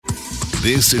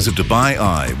This is a Dubai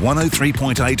Eye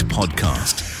 103.8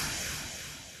 podcast.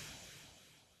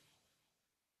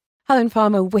 Helen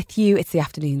Farmer with you. It's the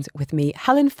Afternoons with me,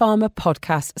 Helen Farmer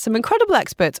podcast. Some incredible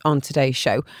experts on today's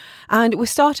show. And we're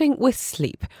starting with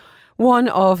sleep. One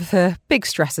of the big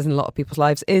stresses in a lot of people's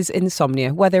lives is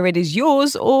insomnia, whether it is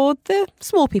yours or the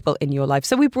small people in your life.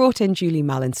 So we brought in Julie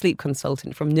Mallon, sleep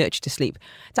consultant from Nurture to Sleep,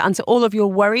 to answer all of your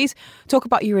worries, talk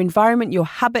about your environment, your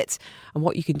habits, and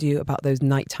what you can do about those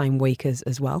nighttime wakers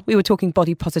as well. We were talking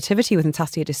body positivity with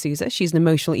Natassia D'Souza. She's an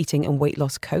emotional eating and weight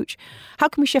loss coach. How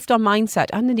can we shift our mindset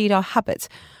and indeed our habits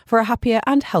for a happier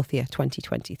and healthier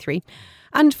 2023?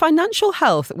 And financial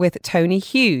health with Tony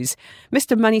Hughes.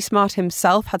 Mr. Money Smart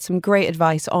himself had some great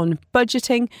advice on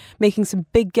budgeting, making some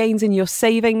big gains in your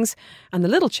savings, and the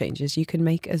little changes you can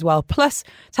make as well. Plus,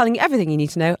 telling you everything you need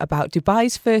to know about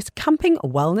Dubai's first camping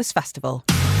wellness festival.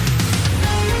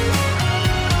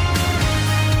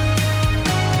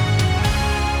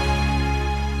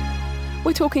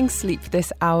 We're talking sleep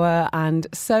this hour, and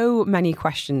so many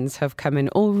questions have come in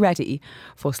already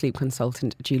for sleep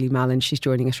consultant Julie Mallon. She's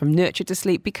joining us from Nurture to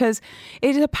Sleep because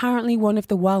it is apparently one of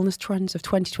the wellness trends of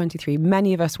 2023.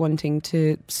 Many of us wanting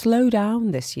to slow down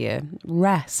this year,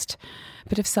 rest, a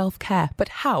bit of self-care. But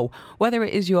how? Whether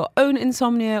it is your own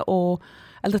insomnia or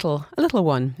a little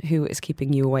one who is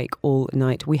keeping you awake all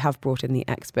night. We have brought in the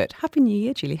expert. Happy New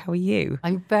Year, Julie. How are you?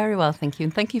 I'm very well, thank you.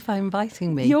 And thank you for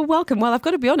inviting me. You're welcome. Well, I've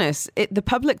got to be honest, the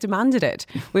public demanded it.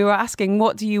 We were asking,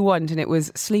 what do you want? And it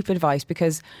was sleep advice,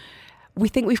 because we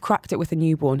think we've cracked it with a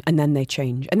newborn and then they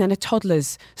change. And then a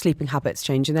toddler's sleeping habits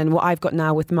change. And then what I've got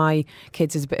now with my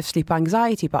kids is a bit of sleep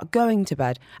anxiety about going to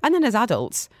bed. And then as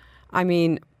adults, I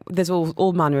mean, there's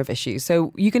all manner of issues.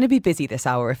 So you're going to be busy this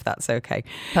hour, if that's okay.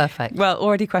 Perfect. Well,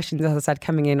 already questions, as I said,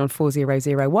 coming in on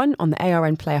 4001 on the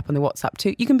ARN Play Up on the WhatsApp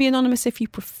too. You can be anonymous if you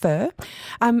prefer.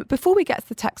 Before we get to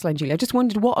the text line, Julie, I just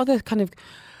wondered what other kind of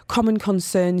common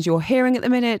concerns you're hearing at the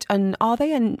minute, and are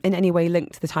they in any way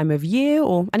linked to the time of year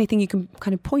or anything you can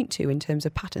kind of point to in terms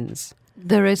of patterns?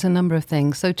 There is a number of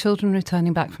things. So children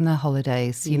returning back from their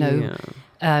holidays,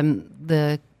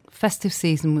 the festive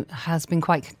season has been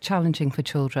quite challenging for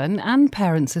children and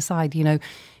parents aside.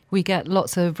 We get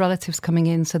lots of relatives coming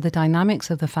in, so the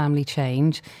dynamics of the family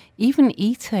change. Even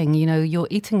eating, you're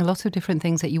eating a lot of different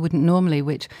things that you wouldn't normally,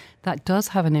 which that does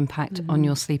have an impact on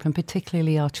your sleep, and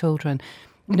particularly our children.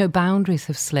 Boundaries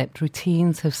have slipped,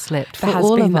 routines have slipped for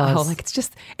all of us.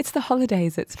 It's the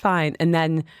holidays, it's fine. And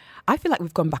then I feel like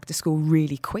we've gone back to school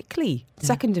really quickly.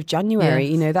 2nd of January,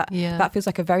 yes. That feels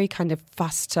like a very kind of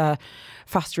fast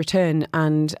return.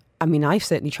 And I mean, I've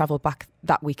certainly travelled back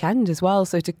that weekend as well.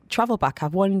 So to travel back,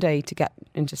 have one day to get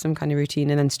into some kind of routine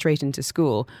and then straight into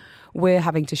school, we're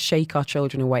having to shake our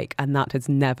children awake, and that has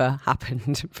never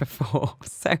happened before.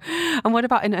 So, and what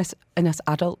about in us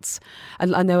adults?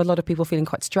 And I know a lot of people feeling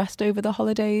quite stressed over the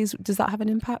holidays. Does that have an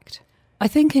impact? I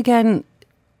think, again,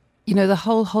 the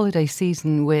whole holiday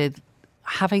season with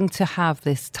having to have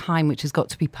this time which has got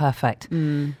to be perfect.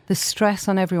 The stress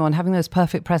on everyone, having those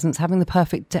perfect presents, having the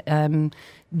perfect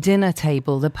dinner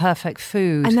table, the perfect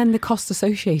food. And then the costs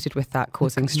associated with that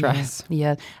causing stress.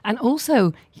 Yeah. And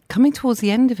also, coming towards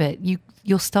the end of it,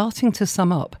 you're starting to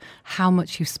sum up how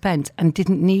much you spent and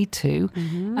didn't need to.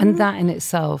 Mm-hmm. And that in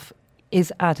itself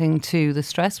is adding to the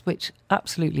stress, which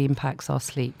absolutely impacts our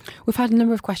sleep. We've had a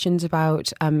number of questions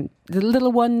about the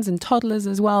little ones and toddlers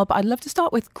as well, but I'd love to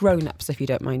start with grown-ups, if you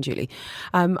don't mind, Julie.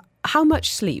 How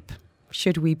much sleep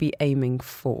should we be aiming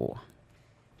for?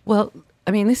 Well,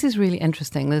 I mean, this is really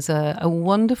interesting. There's a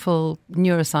wonderful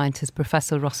neuroscientist,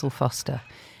 Professor Russell Foster,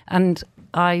 and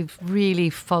I've really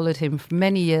followed him for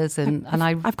many years, and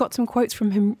I've got some quotes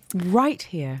from him right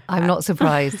here. I'm not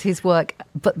surprised. His work,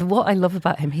 but what I love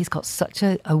about him, he's got such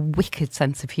a wicked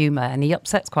sense of humour, and he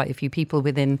upsets quite a few people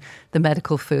within the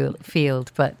medical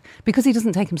field, but because he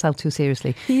doesn't take himself too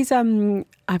seriously. He's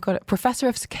I've got a Professor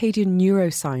of Circadian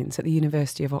Neuroscience at the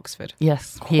University of Oxford.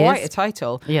 Yes, quite a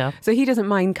title. Yeah. So he doesn't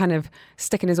mind kind of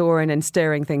sticking his oar in and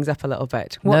stirring things up a little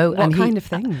bit. What kind of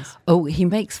things? He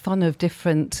makes fun of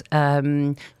different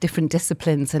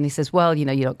disciplines, and he says, well,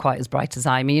 you're not quite as bright as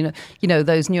I am.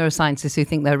 Those neuroscientists who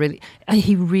think they're really, and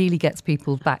he really gets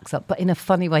people's backs up, but in a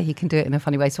funny way. He can do it in a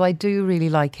funny way. So I do really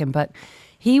like him. But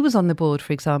he was on the board,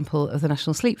 for example, of the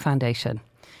National Sleep Foundation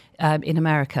in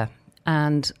America,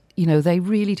 and they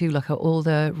really do look at all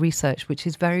the research, which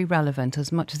is very relevant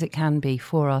as much as it can be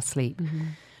for our sleep. Mm-hmm.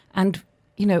 And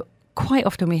quite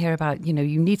often we hear about, you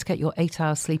need to get your 8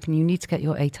 hours sleep, and you need to get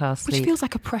your 8 hours sleep. Which feels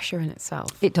like a pressure in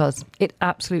itself. It does. It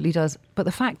absolutely does. But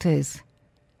the fact is,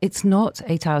 it's not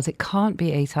 8 hours. It can't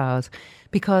be 8 hours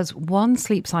because one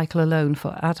sleep cycle alone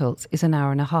for adults is an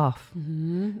hour and a half.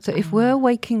 So if we're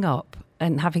waking up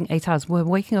and having 8 hours, we're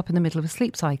waking up in the middle of a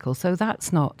sleep cycle. So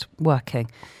that's not working.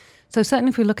 So certainly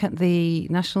if we look at the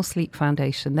National Sleep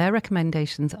Foundation, their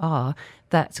recommendations are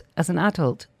that as an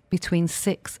adult, between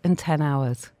 6 and 10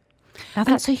 hours. Now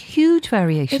that's a huge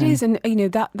variation. It is, and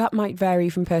that might vary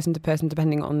from person to person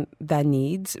depending on their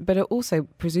needs, but it also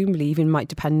presumably even might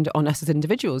depend on us as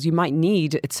individuals. You might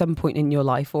need at some point in your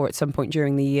life or at some point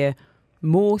during the year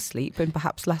more sleep and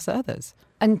perhaps less at others.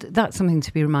 And that's something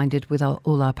to be reminded with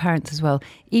all our parents as well.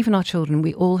 Even our children,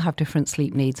 we all have different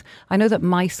sleep needs. I know that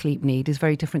my sleep need is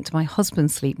very different to my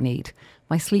husband's sleep need.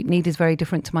 My sleep need is very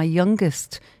different to my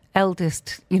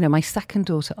eldest, my second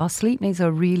daughter. Our sleep needs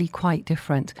are really quite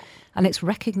different. And it's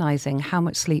recognising how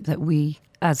much sleep that we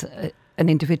as an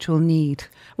individual need.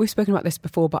 We've spoken about this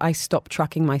before, but I stopped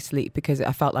tracking my sleep because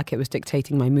I felt like it was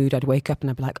dictating my mood. I'd wake up and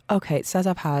I'd be like, okay, it says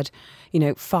I've had,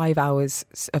 5 hours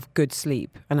of good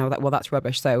sleep. And I was like, well, that's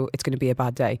rubbish. So it's going to be a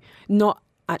bad day. Not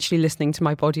actually listening to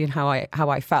my body and how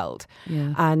I felt.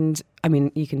 Yeah. And I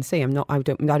mean, you can see I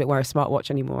don't wear a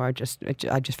smartwatch anymore. I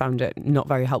just found it not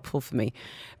very helpful for me.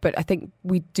 But I think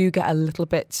we do get a little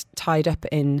bit tied up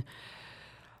in,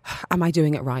 am I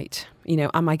doing it right?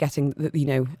 Am I getting,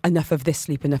 enough of this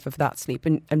sleep, enough of that sleep?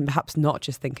 And perhaps not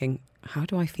just thinking, how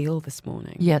do I feel this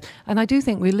morning? Yeah. And I do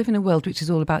think we live in a world which is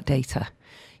all about data.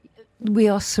 We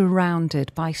are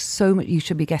surrounded by so much. You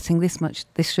should be getting this much.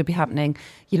 This should be happening.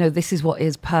 This is what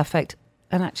is perfect.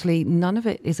 And actually, none of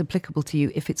it is applicable to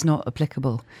you if it's not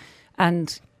applicable.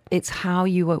 And it's how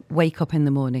you wake up in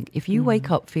the morning. If you wake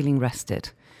up feeling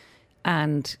rested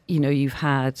and, you've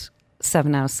had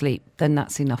 7 hours sleep, then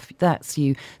that's enough. That's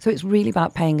you. So it's really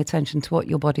about paying attention to what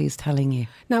your body is telling you.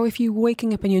 Now, if you're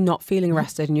waking up and you're not feeling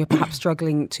rested and you're perhaps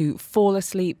struggling to fall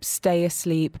asleep, stay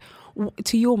asleep,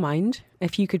 to your mind,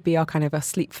 if you could be our kind of a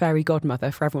sleep fairy godmother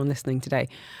for everyone listening today,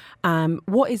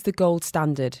 what is the gold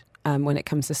standard when it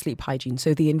comes to sleep hygiene?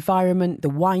 So the environment, the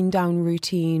wind down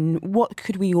routine, what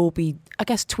could we all be, I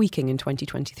guess, tweaking in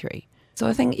 2023? So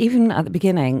I think even at the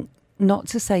beginning, not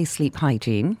to say sleep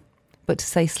hygiene, but to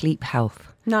say sleep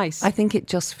health. Nice. I think it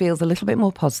just feels a little bit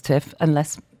more positive and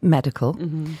less medical.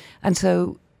 And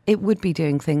so it would be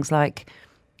doing things like,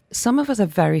 some of us are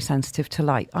very sensitive to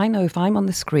light. I know if I'm on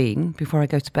the screen before I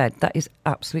go to bed, that is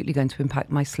absolutely going to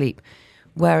impact my sleep,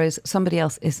 whereas somebody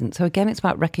else isn't. So again, it's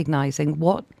about recognising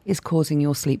what is causing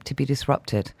your sleep to be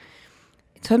disrupted.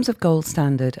 In terms of gold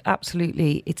standard,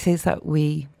 absolutely, it is that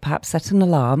we perhaps set an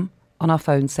alarm on our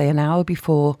phone, say an hour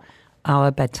before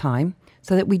our bedtime,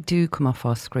 so that we do come off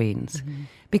our screens.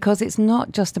 Because it's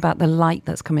not just about the light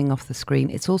that's coming off the screen,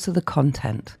 it's also the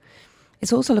content.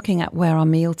 It's also looking at where our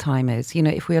meal time is.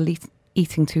 If we are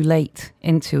eating too late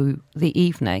into the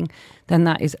evening, then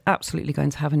that is absolutely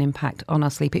going to have an impact on our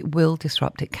sleep. It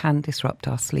can disrupt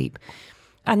our sleep.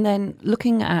 And then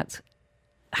looking at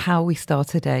how we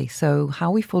start a day. So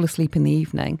how we fall asleep in the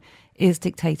evening is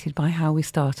dictated by how we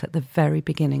start at the very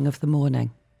beginning of the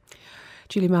morning.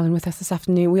 Julie Mallon with us this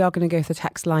afternoon. We are going to go to the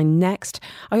text line next.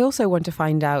 I also want to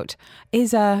find out,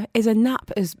 is a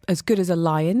nap as good as a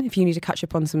lie-in if you need to catch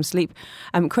up on some sleep?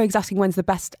 Craig's asking when's the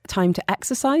best time to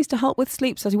exercise to help with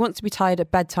sleep. Says he wants to be tired at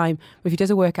bedtime, but if he does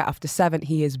a workout after 7,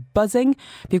 he is buzzing.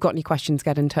 If you've got any questions,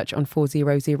 get in touch on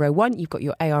 4001. You've got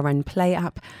your ARN Play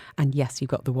app. And yes, you've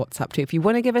got the WhatsApp too. If you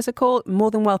want to give us a call,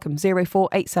 more than welcome.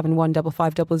 04871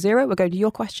 5500. We're going to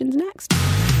your questions next.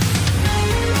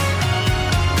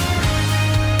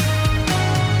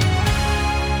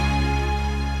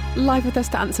 Live with us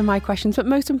to answer my questions, but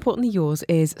most importantly yours,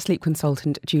 is sleep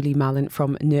consultant Julie Mallon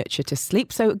from Nurture to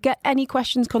Sleep. So get any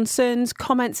questions, concerns,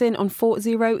 comments in on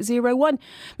 4001.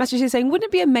 Message is saying, wouldn't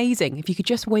it be amazing if you could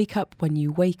just wake up when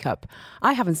you wake up?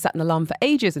 I haven't set an alarm for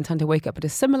ages and tend to wake up at a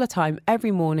similar time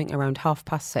every morning around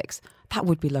 6:30. That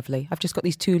would be lovely. I've just got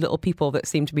these two little people that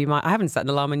seem to be I haven't set an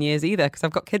alarm in years either because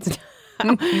I've got kids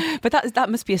now. But that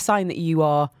must be a sign that you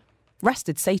are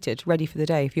rested, sated, ready for the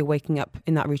day if you're waking up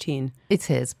in that routine. It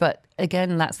is. But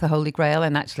again, that's the holy grail.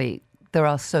 And actually, there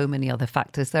are so many other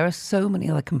factors. There are so many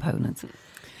other components.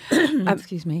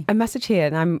 Excuse me. A message here,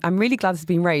 and I'm really glad this has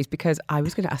been raised because I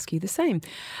was going to ask you the same.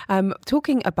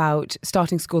 Talking about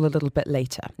starting school a little bit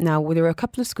later. Now, there are a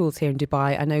couple of schools here in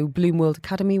Dubai. I know Bloom World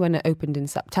Academy, when it opened in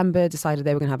September, decided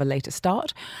they were going to have a later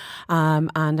start.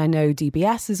 And I know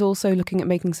DBS is also looking at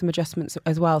making some adjustments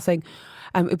as well, saying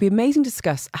it would be amazing to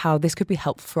discuss how this could be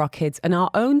helpful for our kids and our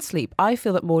own sleep. I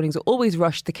feel that mornings are always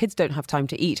rushed. The kids don't have time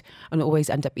to eat and always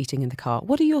end up eating in the car.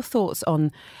 What are your thoughts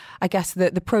on, I guess,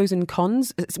 the pros and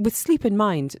cons with sleep in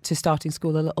mind to starting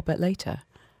school a little bit later?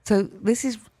 So this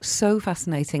is so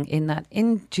fascinating in that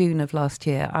in June of last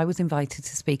year, I was invited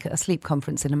to speak at a sleep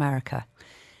conference in America.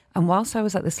 And whilst I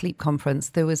was at the sleep conference,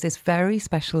 there was this very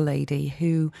special lady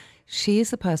who, she is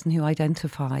the person who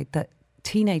identified that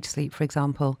teenage sleep, for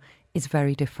example, is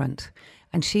very different.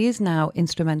 And she is now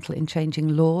instrumental in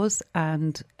changing laws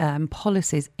and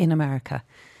policies in America.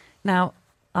 Now,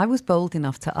 I was bold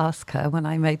enough to ask her when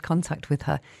I made contact with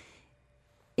her,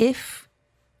 if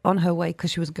on her way,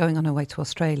 because she was going on her way to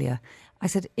Australia, I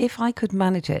said, if I could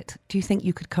manage it, do you think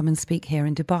you could come and speak here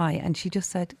in Dubai? And she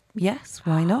just said, yes,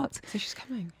 why not? So she's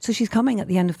coming. So she's coming at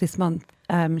the end of this month.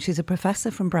 She's a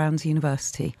professor from Brown's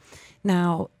University.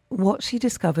 Now, what she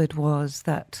discovered was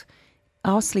that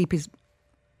our sleep is,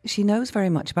 she knows very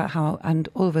much about how, and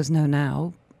all of us know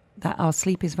now, that our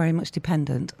sleep is very much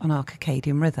dependent on our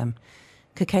circadian rhythm.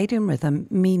 Circadian rhythm,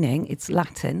 meaning it's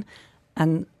Latin,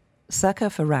 and circa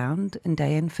for round and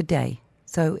day in for day.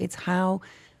 So it's how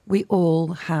we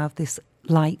all have this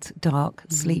light, dark,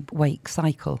 sleep, wake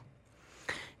cycle.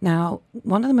 Now,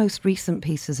 one of the most recent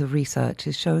pieces of research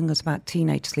is showing us about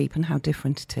teenage sleep and how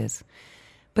different it is.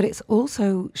 But it's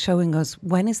also showing us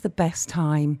when is the best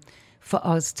time for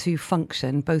us to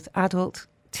function, both adult,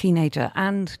 teenager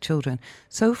and children.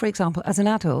 So, for example, as an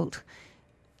adult,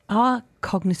 our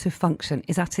cognitive function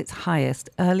is at its highest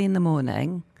early in the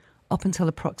morning up until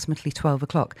approximately 12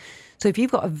 o'clock. So if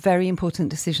you've got a very important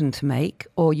decision to make,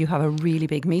 or you have a really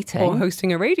big meeting, Or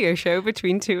hosting a radio show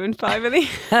between 2 and 5 in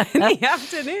the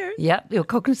afternoon. Yep, your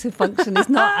cognitive function is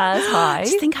not as high.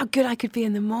 Just think how good I could be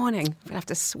in the morning. I'm going to have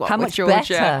to swap How with much Georgia.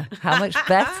 better? How much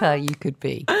better you could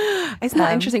be? Isn't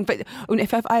that interesting? But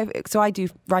so I do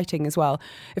writing as well.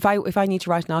 If I need to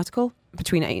write an article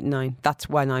between 8 and 9, that's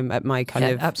when I'm at my kind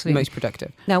of absolutely most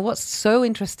productive. Now, what's so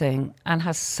interesting and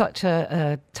has such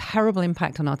a terrible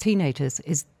impact on our teenagers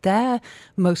is their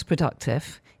most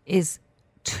productive is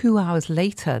 2 hours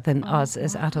later than us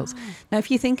as adults. Now, if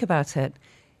you think about it,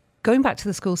 going back to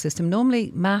the school system,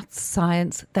 normally maths,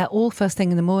 science, they're all first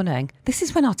thing in the morning. This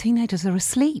is when our teenagers are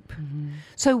asleep.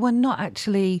 So we're not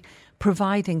actually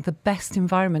providing the best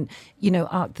environment. You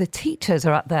know, the teachers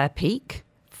are at their peak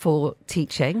for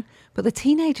teaching, but the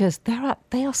teenagers,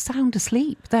 they are sound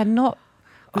asleep. They're not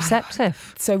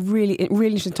receptive. So really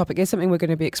interesting topic. It's something we're going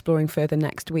to be exploring further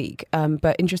next week.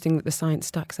 But interesting that the science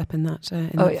stacks up in that.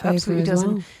 It absolutely does.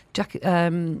 Well.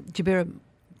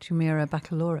 Jumeirah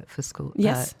Baccalaureate for school.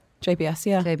 Yes, JBS.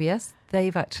 Yeah, JBS.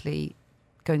 They've actually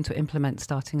going to implement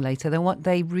starting later.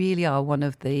 They really are one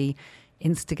of the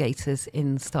instigators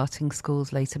in starting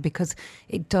schools later because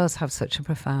it does have such a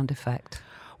profound effect.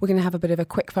 We're going to have a bit of a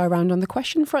quick fire round on the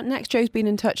question front next. Joe's been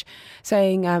in touch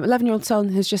saying 11-year-old son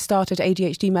has just started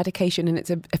ADHD medication and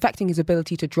it's affecting his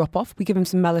ability to drop off. We give him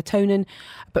some melatonin,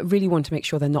 but really want to make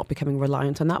sure they're not becoming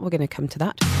reliant on that. We're going to come to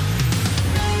that.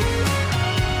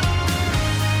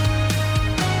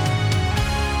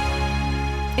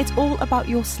 It's all about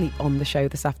your sleep on the show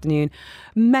this afternoon.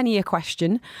 Many a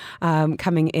question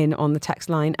coming in on the text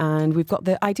line, and we've got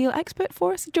the ideal expert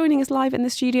for us joining us live in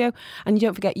the studio. And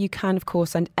don't forget, you can, of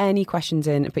course, send any questions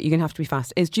in, but you're going to have to be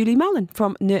fast. Is Julie Mellon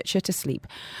from Nurture to Sleep.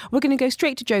 We're going to go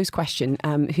straight to Joe's question,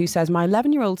 who says, my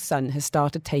 11-year-old son has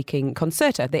started taking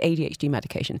Concerta, the ADHD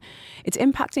medication. It's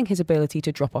impacting his ability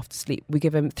to drop off to sleep. We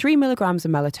give him 3 milligrams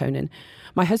of melatonin.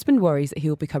 My husband worries that he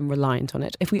will become reliant on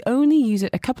it. If we only use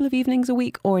it a couple of evenings a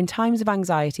week or in times of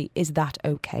anxiety, is that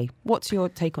okay? What's your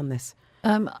take on this?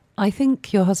 I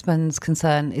think your husband's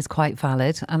concern is quite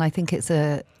valid, and I think it's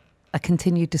a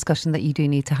continued discussion that you do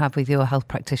need to have with your health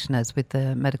practitioners, with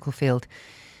the medical field.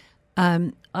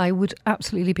 I would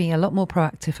absolutely be a lot more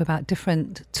proactive about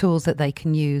different tools that they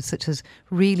can use, such as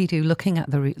really look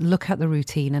at the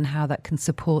routine and how that can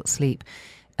support sleep.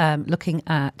 Looking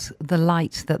at the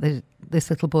light that this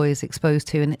little boy is exposed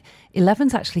to. And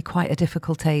 11's actually quite a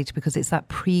difficult age because it's that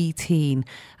pre-teen.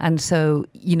 And so,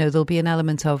 you know, there'll be an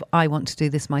element of, I want to do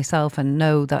this myself, and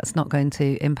no, that's not going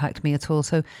to impact me at all.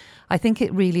 So I think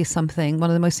it really is something, one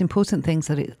of the most important things,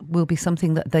 that it will be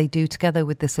something that they do together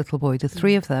with this little boy, the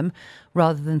 3 of them,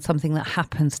 rather than something that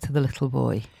happens to the little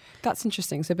boy. That's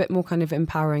interesting. So a bit more kind of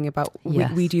empowering about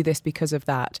Yes. we do this because of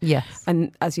that. Yes.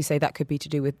 And as you say, that could be to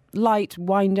do with light,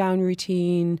 wind down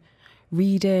routine,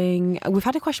 reading. We've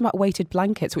had a question about weighted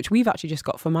blankets, which we've actually just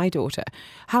got for my daughter.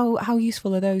 How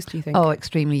useful are those, do you think? Oh,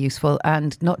 extremely useful.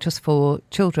 And not just for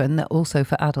children, also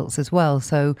for adults as well.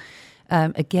 So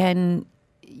again,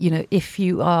 you know, if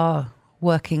you are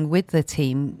working with the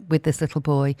team, with this little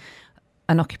boy,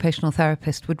 an occupational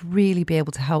therapist would really be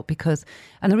able to help, because,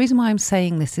 and the reason why I'm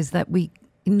saying this is that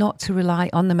not to rely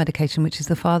on the medication, which is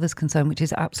the father's concern, which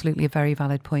is absolutely a very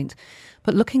valid point.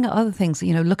 But looking at other things,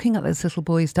 looking at this little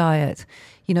boy's diet,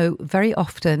 very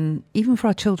often, even for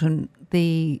our children,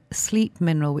 the sleep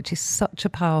mineral, which is such a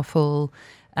powerful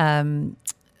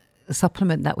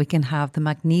supplement that we can have, the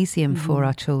magnesium for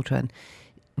our children,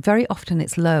 very often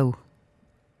it's low.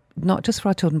 Not just for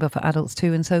our children, but for adults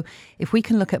too. And so if we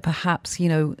can look at perhaps,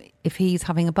 if he's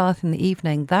having a bath in the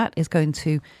evening, that is going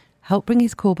to help bring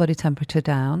his core body temperature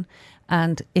down.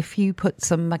 And if you put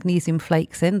some magnesium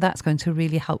flakes in, that's going to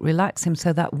really help relax him.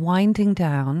 So that winding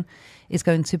down is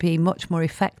going to be much more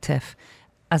effective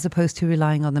as opposed to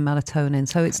relying on the melatonin.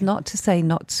 So it's not to say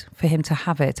not for him to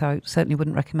have it. I certainly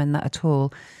wouldn't recommend that at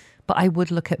all. But I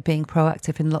would look at being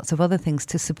proactive in lots of other things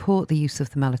to support the use of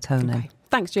the melatonin. Okay.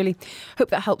 Thanks, Julie. Hope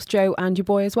that helps Joe and your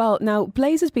boy as well. Now,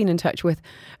 Blaze has been in touch with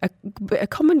a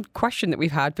common question that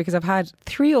we've had, because I've had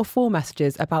 3 or 4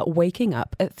 messages about waking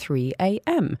up at 3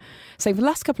 a.m. So for the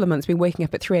last couple of months, I've been waking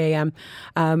up at 3 a.m.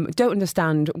 Don't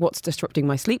understand what's disrupting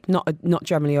my sleep. Not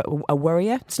generally a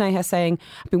worrier. Sneha saying,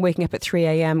 I've been waking up at 3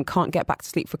 a.m., can't get back to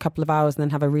sleep for a couple of hours and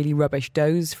then have a really rubbish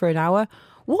doze for an hour.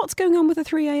 What's going on with the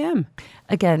 3 a.m?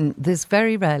 Again, there's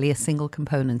very rarely a single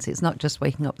component. It's not just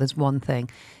waking up, there's one thing.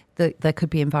 There could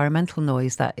be environmental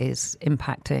noise that is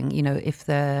impacting, if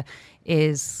there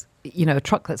is, a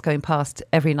truck that's going past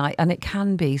every night, and it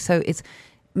can be. So it's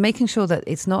making sure that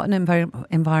it's not an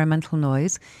environmental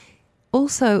noise.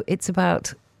 Also, it's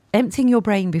about emptying your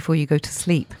brain before you go to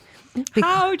sleep.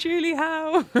 How, Julie,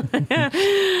 how?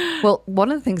 Well,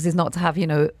 one of the things is not to have,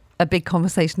 a big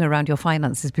conversation around your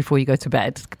finances before you go to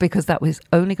bed, because that was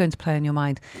only going to play on your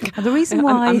mind. And the reason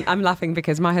why... I'm laughing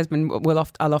because my husband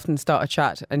I'll often start a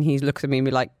chat and he looks at me and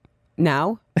be like,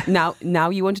 now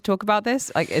you want to talk about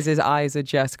this? Like, as his eyes are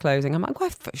just closing. I'm like, well,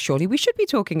 surely we should be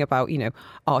talking about,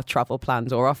 our travel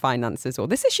plans or our finances or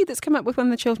this issue that's come up with one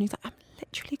of the children. He's like, I'm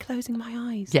literally closing my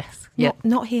eyes. Yes.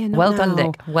 Not here, not well now. Done,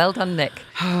 Nick. Well done, Nick.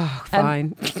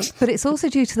 Fine. But it's also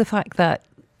due to the fact that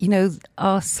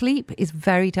our sleep is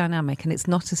very dynamic and it's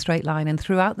not a straight line, and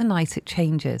throughout the night it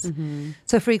changes. Mm-hmm.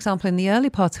 So, for example, in the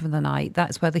early part of the night,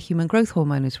 that's where the human growth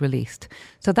hormone is released.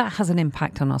 So that has an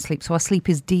impact on our sleep. So our sleep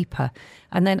is deeper.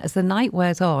 And then as the night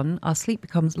wears on, our sleep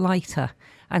becomes lighter.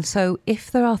 And so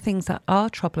if there are things that are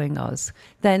troubling us,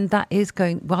 then that is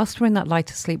whilst we're in that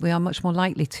lighter sleep, we are much more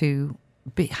likely to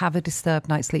have a disturbed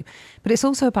night's sleep. But it's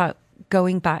also about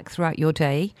going back throughout your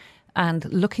day and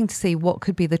looking to see what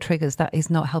could be the triggers that is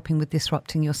not helping with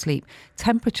disrupting your sleep.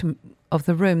 Temperature of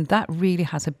the room, that really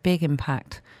has a big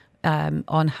impact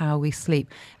on how we sleep.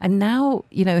 And now,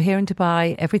 here in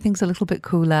Dubai, everything's a little bit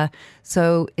cooler.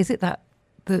 So is it that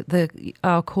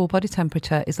our core body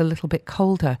temperature is a little bit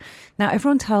colder? Now,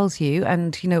 everyone tells you,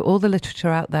 and, all the literature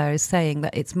out there is saying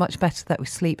that it's much better that we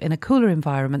sleep in a cooler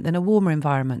environment than a warmer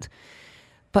environment.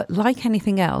 But like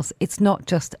anything else, it's not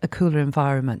just a cooler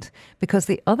environment, because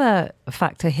the other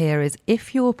factor here is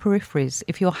if your peripheries,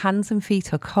 if your hands and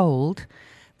feet are cold,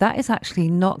 that is actually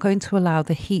not going to allow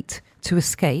the heat to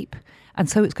escape. And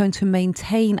so it's going to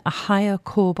maintain a higher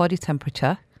core body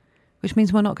temperature, which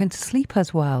means we're not going to sleep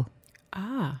as well.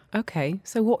 Ah, okay.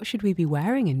 So what should we be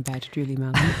wearing in bed, Julie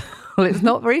Mallon? Well, it's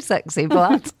not very sexy,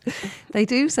 but they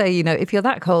do say, if you're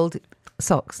that cold,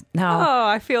 socks. Now,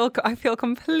 I feel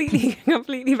completely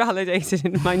validated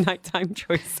in my nighttime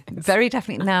choices. Very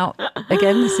definitely. Now,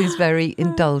 again, this is very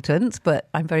indulgent, but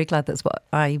I'm very glad that's what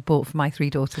I bought for my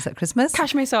 3 daughters at Christmas.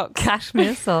 Cashmere socks.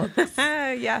 Cashmere socks.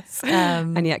 Yes.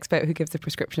 Any expert who gives a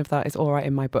prescription of that is all right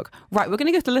in my book. Right, we're going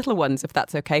to go to the little ones, if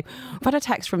that's okay. I've had a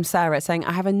text from Sarah saying,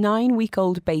 I have a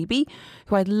 9-week-old baby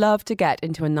who I'd love to get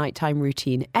into a nighttime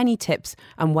routine. Any tips,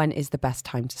 and when is the best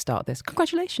time to start this?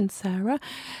 Congratulations, Sarah.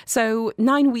 So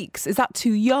 9 weeks, is that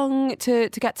too young to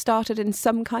get started in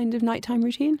some kind of nighttime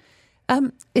routine?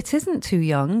 It isn't too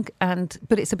young,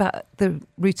 but it's about the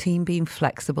routine being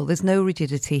flexible. There's no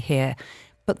rigidity here.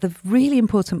 But the really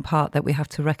important part that we have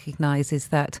to recognise is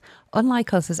that,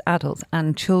 unlike us as adults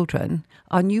and children,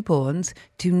 our newborns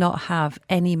do not have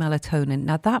any melatonin.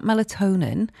 Now, that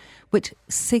melatonin, which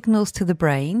signals to the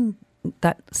brain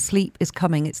that sleep is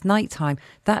coming, it's nighttime,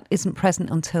 that isn't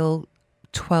present until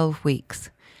 12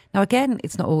 weeks. Now, again,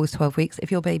 it's not always 12 weeks.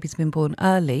 If your baby's been born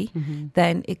early,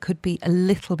 then it could be a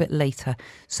little bit later.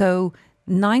 So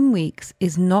 9 weeks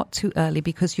is not too early,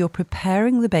 because you're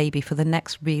preparing the baby for the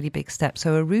next really big step.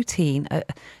 So a routine,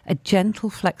 a gentle,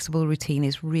 flexible routine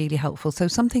is really helpful. So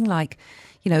something like,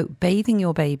 bathing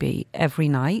your baby every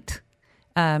night,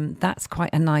 that's quite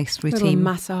a nice routine. A little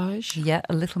massage. Yeah,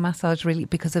 a little massage, really,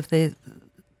 because of the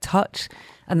touch,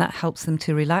 and that helps them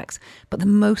to relax. But the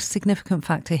most significant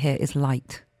factor here is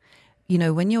light.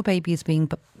 When your baby is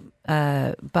being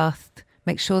bathed,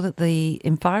 make sure that the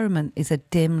environment is a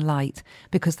dim light,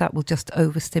 because that will just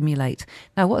overstimulate.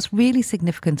 Now, what's really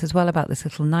significant as well about this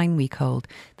little 9-week-old,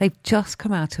 they've just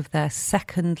come out of their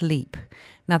second leap.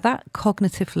 Now, that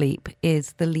cognitive leap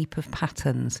is the leap of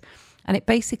patterns. And it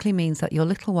basically means that your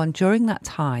little one during that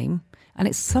time, and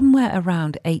it's somewhere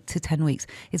around 8 to 10 weeks,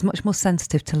 is much more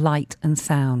sensitive to light and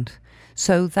sound.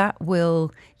 So that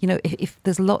will, if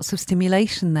there's lots of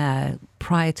stimulation there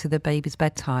prior to the baby's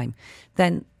bedtime,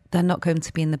 then they're not going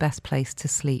to be in the best place to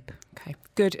sleep. Okay,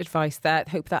 good advice there.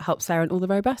 Hope that helps Sarah, and all the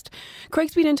very best.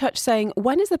 Craig's been in touch saying,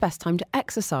 when is the best time to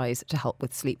exercise to help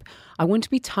with sleep? I want to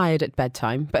be tired at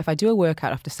bedtime, but if I do a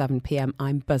workout after 7 p.m,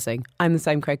 I'm buzzing. I'm the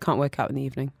same, Craig. Can't work out in the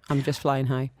evening. I'm just flying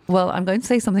high. Well, I'm going to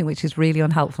say something which is really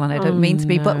unhelpful, and I don't mean to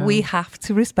be, but we have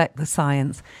to respect the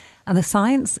science. And the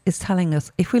science is telling us,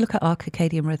 if we look at our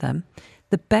circadian rhythm,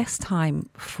 the best time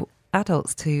for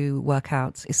adults to work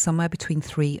out is somewhere between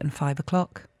 3 and 5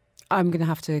 o'clock. I'm gonna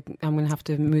have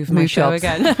to move my show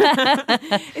again.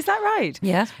 Is that right?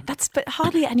 Yeah. But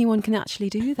hardly anyone can actually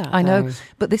do that. I know,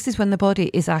 but this is when the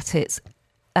body is at its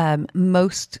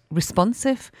most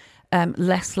responsive,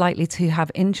 less likely to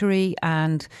have injury,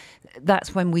 and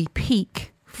that's when we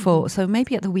peak for. So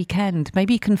maybe at the weekend,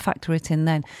 maybe you can factor it in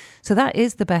then. So that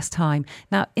is the best time.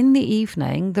 Now, in the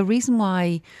evening, the reason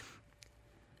why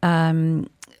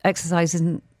exercise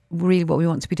isn't really what we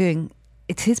want to be doing,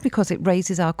 it is because it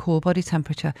raises our core body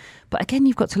temperature. But again,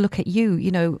 you've got to look at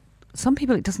some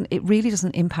people it really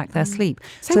doesn't impact their sleep.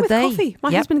 Same with coffee.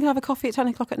 My husband can have a coffee at 10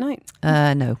 o'clock at night.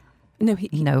 No,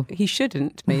 he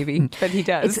shouldn't, maybe, but he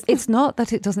does. It's not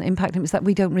that it doesn't impact him, it's that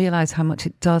we don't realise how much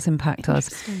it does impact us.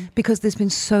 Because there's been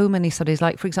so many studies.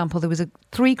 Like, for example, there was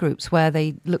 3 groups where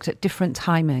they looked at different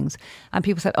timings, and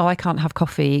people said, I can't have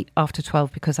coffee after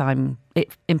 12 because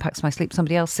it impacts my sleep.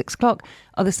 Somebody else, 6 o'clock.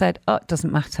 Others said, it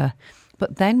doesn't matter.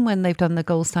 But then when they've done the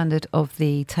gold standard of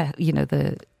the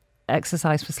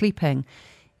exercise for sleeping,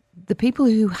 the people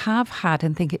who have had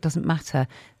and think it doesn't matter,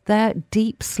 their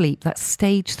deep sleep, that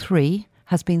stage 3,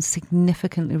 has been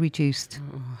significantly reduced.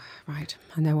 Oh, right.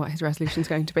 I know what his resolution is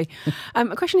going to be.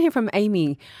 A question here from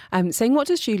Amy saying, what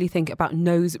does Julie think about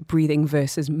nose breathing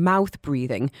versus mouth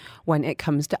breathing when it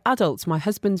comes to adults? My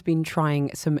husband's been trying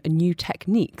some new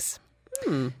techniques.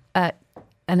 And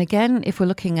again, if we're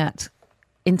looking at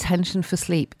intention for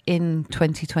sleep in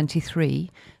 2023,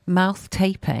 mouth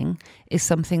taping is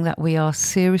something that we are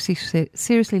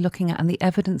seriously looking at, and the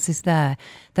evidence is there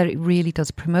that it really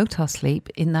does promote our sleep,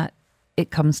 in that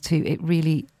it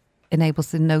really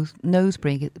enables the nose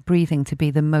breathing to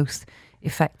be the most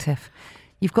effective.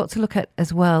 You've got to look at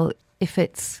as well if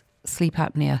it's sleep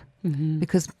apnea,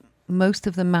 because most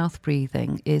of the mouth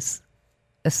breathing is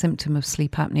a symptom of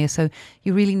sleep apnea. So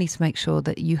you really need to make sure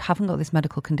that you haven't got this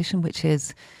medical condition, which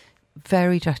is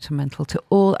very detrimental to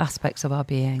all aspects of our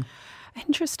being.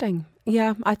 Interesting.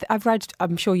 Yeah, I've read,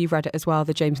 I'm sure you've read it as well,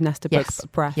 the James Nestor book,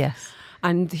 Breath. Yes.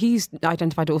 And he's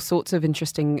identified all sorts of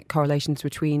interesting correlations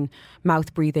between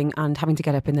mouth breathing and having to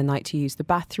get up in the night to use the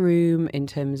bathroom, in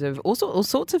terms of all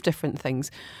sorts of different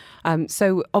things.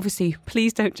 So obviously,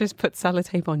 please don't just put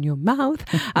sellotape on your mouth.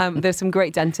 There's some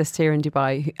great dentists here in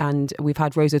Dubai, and we've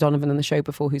had Rosa Donovan on the show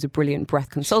before, who's a brilliant breath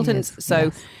consultant.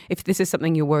 So if this is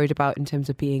something you're worried about in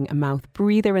terms of being a mouth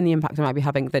breather and the impact it might be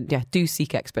having, then do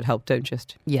seek expert help. Don't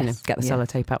just get the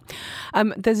sellotape out.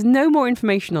 There's no more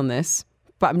information on this,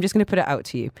 but I'm just going to put it out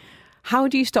to you. How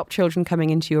do you stop children coming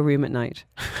into your room at night?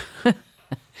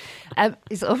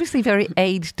 It's obviously very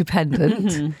age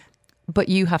dependent, but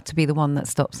you have to be the one that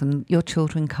stops them. Your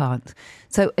children can't.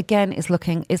 So again, it's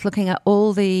looking at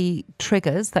all the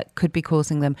triggers that could be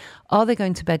causing them. Are they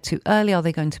going to bed too early? Are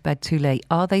they going to bed too late?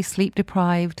 Are they sleep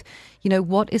deprived?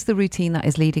 What is the routine that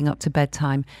is leading up to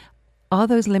bedtime? Are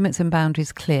those limits and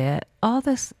boundaries clear?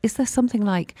 Is there something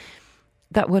like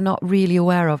that we're not really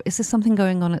aware of? Is there something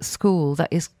going on at school that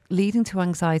is leading to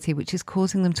anxiety, which is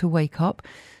causing them to wake up?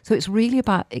 So it's really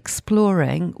about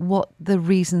exploring what the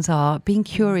reasons are, being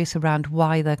curious around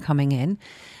why they're coming in.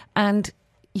 And,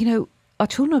 our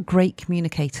children are great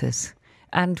communicators,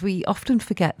 and we often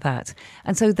forget that.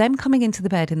 And so them coming into the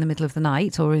bed in the middle of the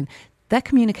night, they're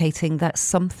communicating that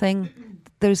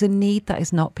there's a need that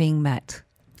is not being met.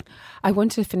 I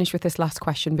want to finish with this last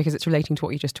question because it's relating to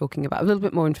what you're just talking about. A little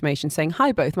bit more information saying,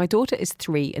 hi both, my daughter is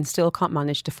 3 and still can't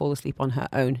manage to fall asleep on her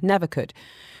own. Never could.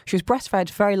 She was breastfed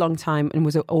for a very long time and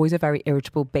was always a very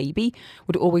irritable baby,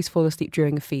 would always fall asleep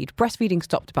during a feed. Breastfeeding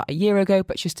stopped about a year ago,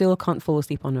 but she still can't fall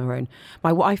asleep on her own.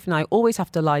 My wife and I always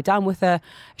have to lie down with her.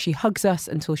 She hugs us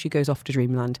until she goes off to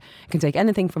dreamland. It can take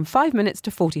anything from 5 minutes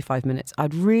to 45 minutes.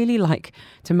 I'd really like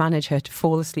to manage her to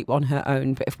fall asleep on her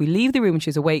own, but if we leave the room and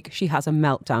she's awake, she has a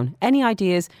meltdown. Any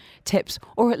ideas, tips,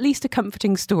 or at least a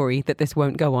comforting story that this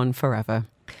won't go on forever?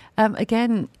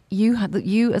 Again,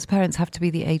 you as parents have to be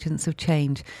the agents of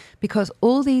change, because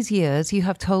all these years you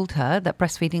have told her that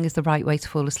breastfeeding is the right way to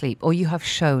fall asleep, or you have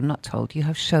shown, not told, you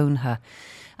have shown her.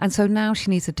 And so now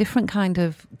she needs a different kind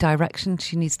of direction.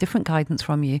 She needs different guidance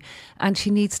from you, and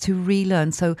she needs to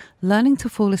relearn. So learning to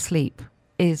fall asleep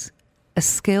is a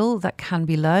skill that can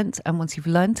be learnt, and once you've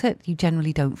learnt it, you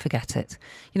generally don't forget it.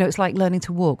 You know, it's like learning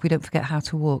to walk. We don't forget how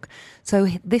to walk. So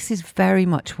this is very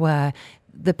much where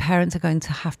the parents are going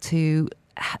to have to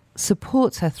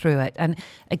support her through it. And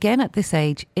again, at this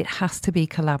age, it has to be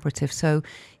collaborative. So,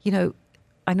 you know,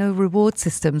 I know reward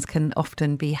systems can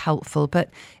often be helpful, but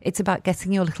it's about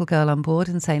getting your little girl on board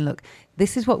and saying, look,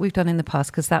 this is what we've done in the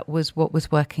past because that was what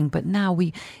was working. But now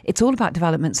it's all about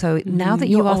development. So now that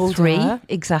you are older. 3,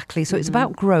 exactly. So it's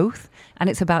about growth and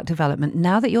it's about development.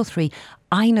 Now that you're 3,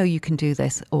 I know you can do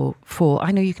this, or 4,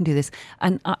 I know you can do this,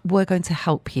 and we're going to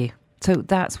help you. So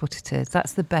that's what it is.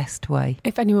 That's the best way.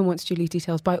 If anyone wants Julie's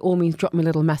details, by all means, drop me a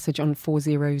little message on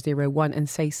 4001 and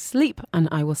say sleep, and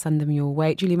I will send them your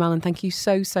way. Julie Mallon, thank you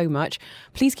so, so much.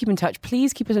 Please keep in touch.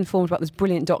 Please keep us informed about this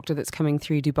brilliant doctor that's coming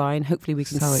through Dubai, and hopefully we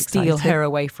can steal her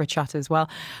away for a chat as well.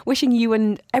 Wishing you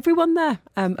and everyone there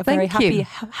a very happy,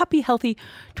 healthy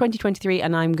 2023,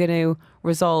 and I'm going to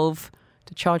resolve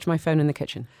to charge my phone in the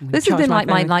kitchen. This has been like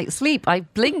my night's sleep. I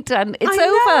blinked and it's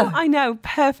over. I know.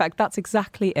 Perfect. That's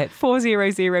exactly it.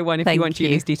 4001 if you want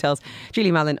Julie's details.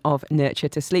 Julie Mallon of Nurture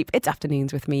to Sleep. It's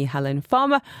Afternoons with me, Helen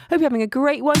Farmer. Hope you're having a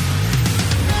great one.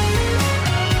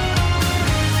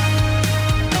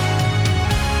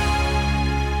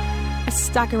 A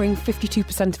staggering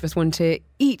 52% of us want to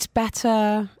eat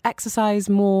better, exercise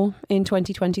more in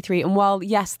 2023. And while,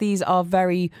 yes, these are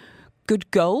very good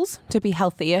goals to be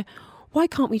healthier, why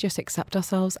can't we just accept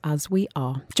ourselves as we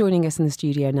are? Joining us in the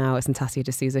studio now is Natassia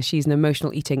D'Souza. She's an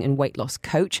emotional eating and weight loss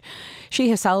coach. She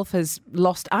herself has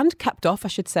lost and kept off, I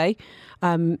should say,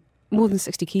 more than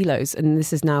 60 kilos. And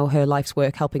this is now her life's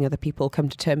work, helping other people come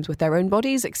to terms with their own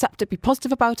bodies, accept it, be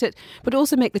positive about it, but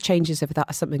also make the changes if that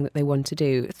is something that they want to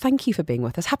do. Thank you for being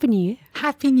with us. Happy New Year.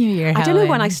 Happy New Year, Helen. I don't know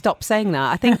when I stop saying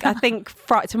that. I think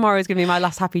tomorrow is going to be my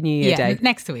last Happy New Year day.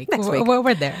 Next week.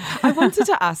 We're there. I wanted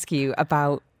to ask you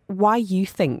about why you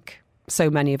think so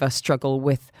many of us struggle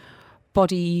with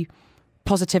body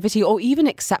positivity or even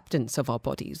acceptance of our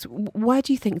bodies. Where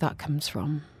do you think that comes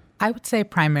from? I would say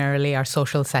primarily our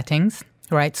social settings,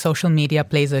 right? Social media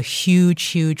plays a huge,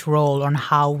 huge role on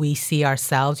how we see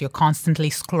ourselves. You're constantly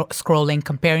scrolling,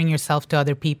 comparing yourself to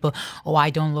other people. Oh, I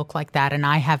don't look like that, and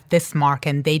I have this mark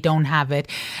and they don't have it.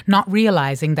 Not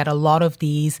realizing that a lot of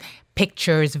these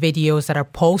pictures, videos that are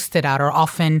posted out are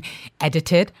often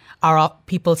edited.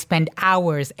 People spend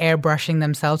hours airbrushing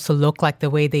themselves to look like the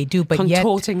way they do, but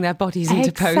contorting their bodies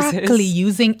into poses. Exactly,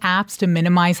 using apps to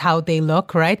minimize how they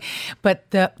look, right? But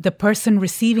the person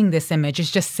receiving this image is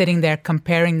just sitting there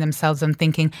comparing themselves and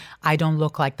thinking, I don't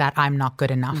look like that, I'm not good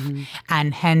enough. Mm-hmm.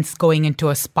 And hence going into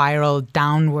a spiral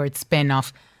downward spin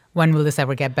of, when will this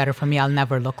ever get better for me? I'll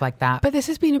never look like that. But this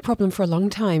has been a problem for a long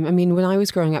time. I mean, when I was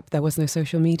growing up, there was no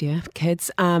social media for kids,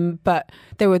 but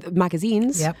there were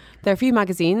magazines. Yep. There were a few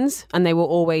magazines, and they were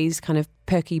always kind of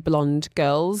perky blonde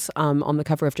girls on the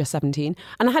cover of Just 17.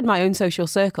 And I had my own social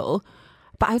circle.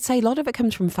 But I would say a lot of it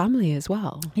comes from family as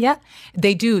well. Yeah,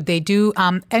 they do.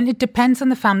 And it depends on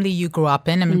the family you grew up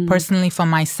in. I mean, personally for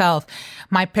myself,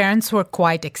 my parents were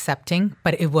quite accepting,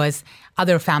 but it was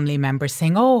other family members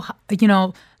saying, oh, you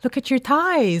know, look at your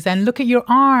thighs and look at your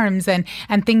arms and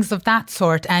things of that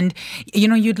sort. And, you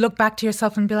know, you'd look back to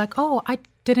yourself and be like, oh, I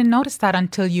didn't notice that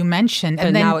until you mentioned.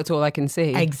 And then, now it's all I can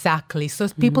see. Exactly. So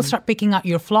people start picking out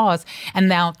your flaws, and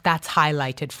now that's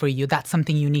highlighted for you. That's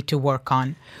something you need to work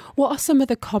on. What are some of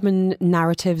the common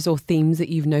narratives or themes that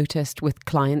you've noticed with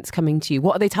clients coming to you?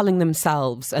 What are they telling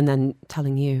themselves and then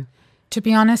telling you? To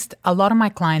be honest, a lot of my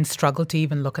clients struggle to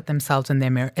even look at themselves in the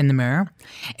mirror.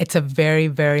 It's a very,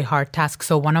 very hard task.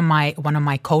 So one of my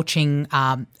coaching,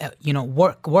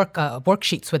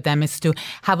 worksheets with them is to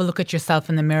have a look at yourself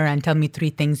in the mirror and tell me 3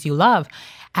 things you love.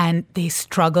 And they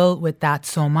struggle with that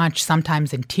so much,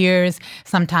 sometimes in tears.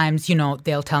 Sometimes,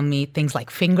 they'll tell me things like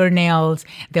fingernails.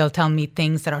 They'll tell me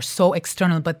things that are so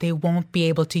external, but they won't be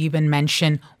able to even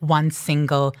mention one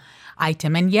single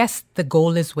item. And yes, the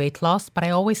goal is weight loss, but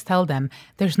I always tell them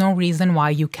there's no reason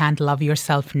why you can't love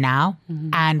yourself now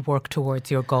and work towards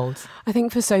your goals. I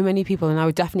think for so many people, and I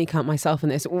would definitely count myself in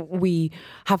this, we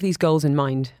have these goals in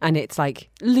mind and it's like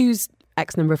lose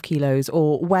X number of kilos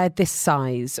or wear this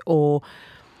size or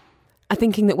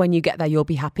thinking that when you get there, you'll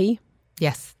be happy.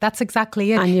 Yes, that's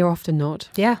exactly it. And you're often not.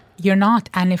 Yeah, you're not.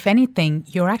 And if anything,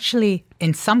 you're actually,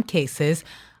 in some cases,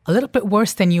 a little bit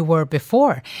worse than you were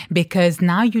before, because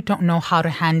now you don't know how to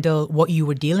handle what you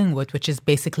were dealing with, which is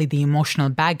basically the emotional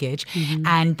baggage.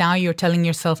 And now you're telling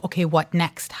yourself, okay, what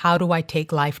next? How do I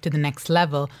take life to the next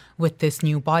level with this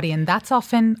new body? And that's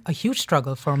often a huge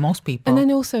struggle for most people. And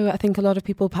then also, I think a lot of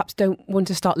people perhaps don't want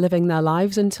to start living their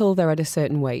lives until they're at a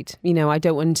certain weight. I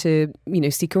don't want to,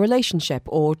 seek a relationship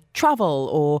or travel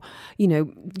or,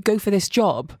 go for this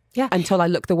job. Yeah. Until I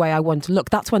look the way I want to look.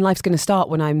 That's when life's going to start,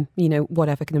 when I'm,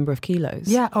 whatever number of kilos.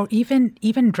 Yeah, or even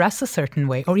dress a certain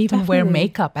way, or even wear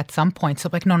makeup at some point. So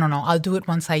like, no, I'll do it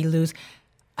once I lose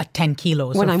 10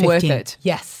 kilos when or I'm 15. worth it.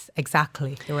 Yes,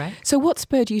 exactly. You're right. So what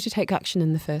spurred you to take action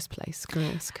in the first place, can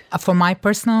I ask? For my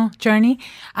personal journey,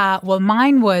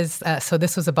 mine was, so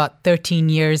this was about 13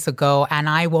 years ago, and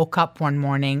I woke up one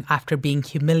morning after being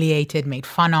humiliated, made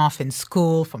fun of in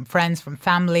school, from friends, from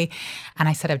family, and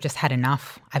I said, I've just had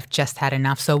enough.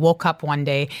 So I woke up one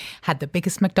day, had the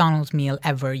biggest McDonald's meal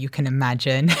ever you can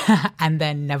imagine, and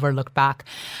then never looked back.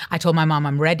 I told my mom,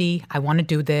 I'm ready. I want to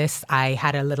do this. I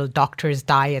had a little doctor's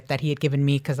diet that he had given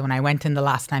me, because when I went in the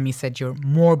last time, he said, you're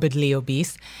morbidly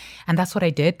obese. And that's what I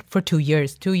did for 2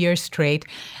 years, 2 years straight.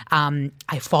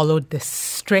 I followed this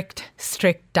strict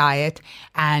diet,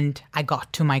 and I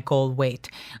got to my goal weight.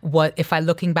 If I'm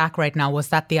looking back right now, was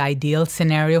that the ideal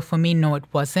scenario for me? No, it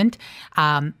wasn't.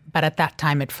 But at that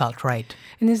time, it felt right.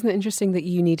 And isn't it interesting that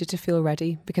you needed to feel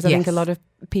ready? Because I think a lot of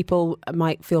people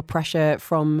might feel pressure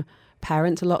from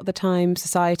parents a lot of the time,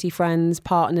 society, friends,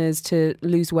 partners, to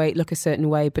lose weight, look a certain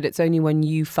way. But it's only when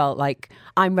you felt like,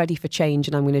 I'm ready for change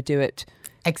and I'm going to do it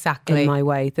exactly in my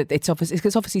way, that it's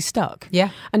obviously stuck. Yeah.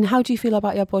 And how do you feel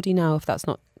about your body now, if that's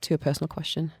not too a personal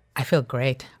question? I feel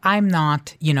great. I'm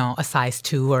not, a size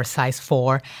 2 or a size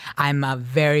 4. I'm a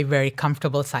very, very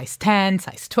comfortable size 10,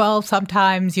 size 12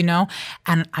 sometimes, and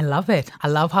I love it. I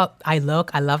love how I look.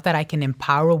 I love that I can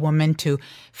empower a woman to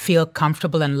feel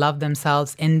comfortable and love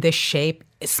themselves in this shape,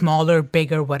 smaller,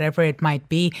 bigger, whatever it might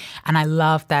be. And I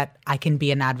love that I can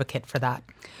be an advocate for that.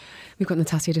 We've got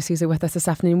Natassia D'Souza with us this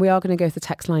afternoon. We are going to go to the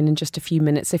text line in just a few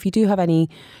minutes. So if you do have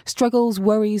any struggles,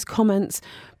 worries, comments,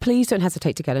 please don't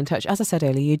hesitate to get in touch. As I said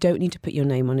earlier, you don't need to put your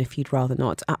name on if you'd rather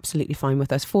not. Absolutely fine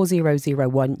with us.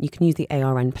 4001. You can use the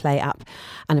ARN Play app.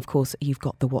 And of course, you've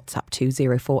got the WhatsApp too,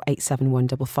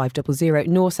 048715500.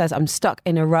 Noor says, I'm stuck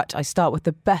in a rut. I start with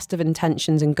the best of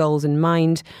intentions and goals in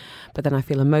mind, but then I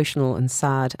feel emotional and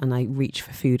sad and I reach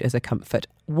for food as a comfort.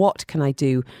 What can I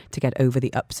do to get over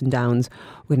the ups and downs?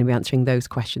 We're going to be answering those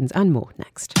questions and more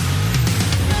next.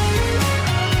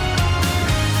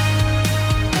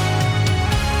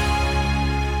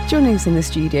 Joining us in the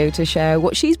studio to share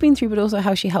what she's been through, but also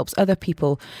how she helps other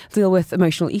people deal with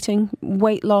emotional eating,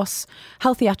 weight loss,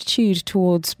 healthy attitude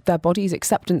towards their bodies,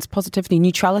 acceptance, positivity,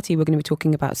 neutrality, we're going to be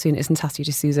talking about soon. It's Natassia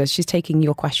D'Souza. She's taking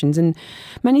your questions and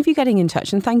many of you getting in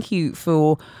touch. And thank you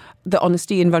for the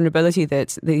honesty and vulnerability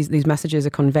that these messages are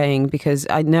conveying, because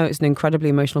I know it's an incredibly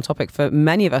emotional topic for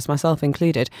many of us, myself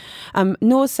included.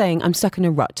 Noor's saying, I'm stuck in a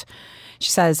rut.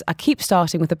 She says, I keep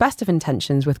starting with the best of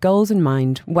intentions, with goals in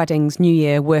mind, weddings, New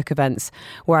Year, work events,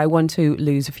 where I want to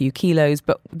lose a few kilos.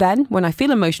 But then when I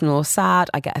feel emotional or sad,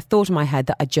 I get a thought in my head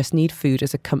that I just need food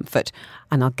as a comfort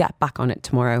and I'll get back on it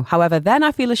tomorrow. However, then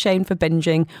I feel ashamed for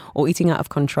binging or eating out of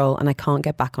control and I can't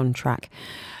get back on track.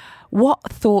 What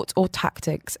thoughts or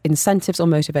tactics, incentives or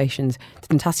motivations did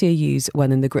Natassia use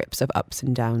when in the grips of ups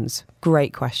and downs?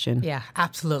 Great question. Yeah,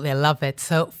 absolutely. I love it.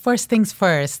 So first things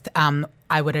first,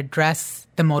 I would address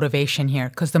the motivation here,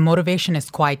 because the motivation is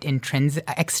quite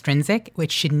extrinsic,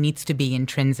 which needs to be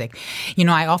intrinsic. You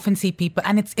know, I often see people,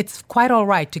 and it's quite all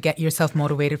right to get yourself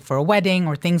motivated for a wedding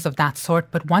or things of that sort.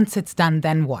 But once it's done,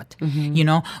 then what? You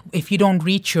know, if you don't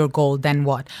reach your goal, then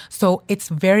what? So it's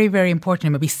very, very important to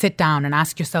maybe sit down and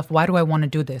ask yourself, why do I want to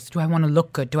do this? Do I want to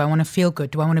look good? Do I want to feel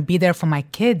good? Do I want to be there for my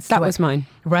kids? That was mine.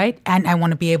 Right? And I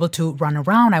want to be able to run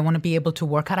around. I want to be able to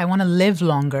work out. I want to live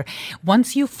longer.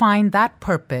 Once you find that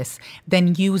purpose,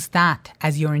 then use that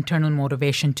as your internal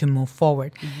motivation to move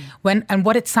forward. And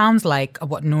what it sounds like,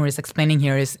 what Noor is explaining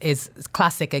here is a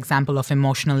classic example of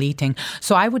emotional eating.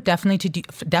 So I would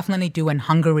definitely do an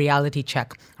hunger reality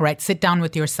check, right? Sit down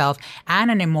with yourself and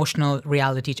an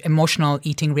emotional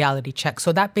eating reality check.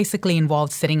 So that basically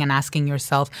involves sitting and asking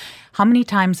yourself, how many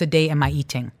times a day am I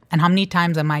eating? And how many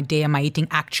times am I eating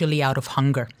actually out of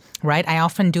hunger, right? I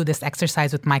often do this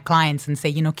exercise with my clients and say,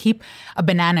 you know, keep a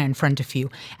banana in front of you.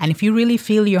 And if you really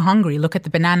feel you're hungry, look at the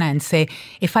banana and say,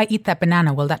 if I eat that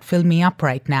banana, will that fill me up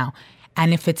right now?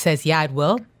 And if it says, yeah, it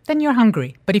will, then you're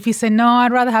hungry. But if you say, no,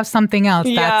 I'd rather have something else,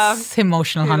 that's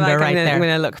emotional hunger there. I'm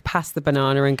going to look past the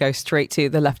banana and go straight to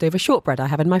the leftover shortbread I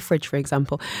have in my fridge, for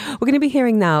example. We're going to be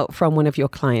hearing now from one of your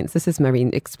clients. This is Marine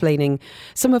explaining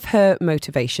some of her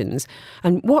motivations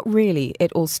and what really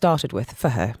it all started with for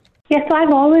her. Yes, so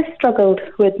I've always struggled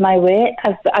with my weight.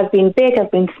 I've been big,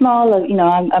 I've been small, you know,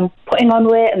 I'm putting on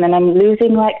weight and then I'm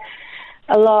losing like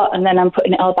a lot and then I'm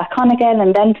putting it all back on again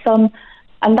and then some.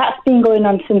 And that's been going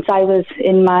on since I was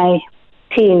in my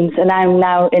teens and I'm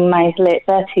now in my late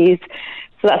 30s.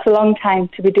 So that's a long time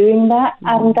to be doing that.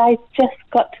 And I just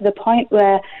got to the point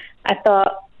where I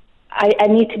thought I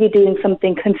need to be doing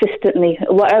something consistently.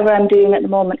 Whatever I'm doing at the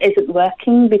moment isn't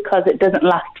working because it doesn't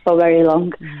last for very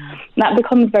long. That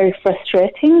becomes very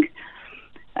frustrating.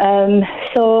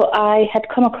 So I had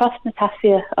come across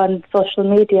Natassia on social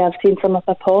media. I've seen some of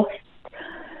her posts.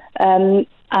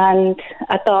 And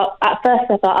at first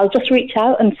I thought I'll just reach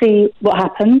out and see what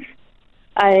happens.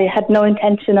 I had no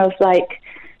intention of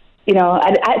you know,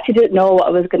 I actually didn't know what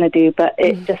I was going to do, but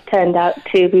it just turned out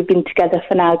we've been together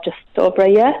for now just over a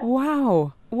year.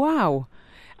 Wow.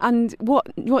 And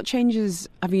what changes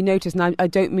have you noticed? And I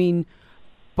don't mean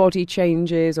body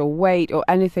changes or weight or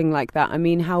anything like that. I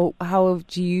mean, how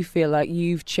do you feel like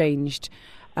you've changed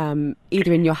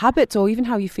either in your habits or even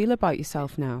how you feel about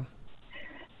yourself now?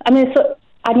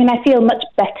 I feel much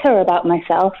better about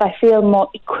myself. I feel more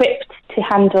equipped to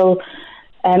handle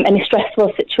any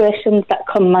stressful situations that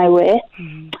come my way.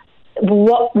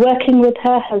 What working with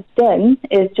her has done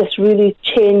is just really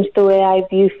change the way I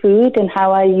view food and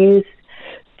how I use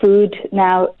food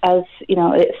now as, you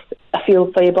know, it's a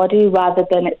fuel for your body rather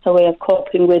than it's a way of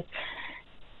coping with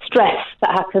stress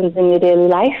that happens in your daily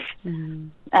life.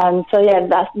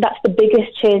 That's the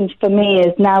biggest change for me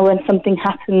is now when something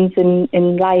happens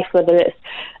in life, whether it's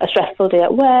a stressful day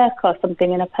at work or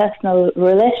something in a personal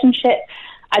relationship,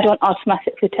 I don't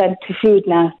automatically turn to food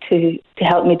now to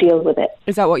help me deal with it.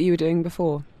 Is that what you were doing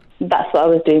before? That's what I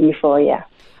was doing before, yeah.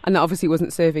 And that obviously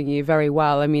wasn't serving you very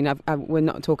well. I mean, we're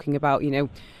not talking about, you know,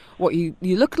 what you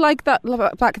looked like that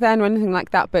back then or anything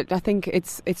like that, but I think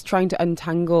it's trying to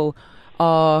untangle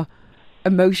our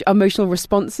emotional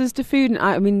responses to food. And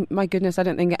I mean, my goodness, I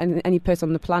don't think any person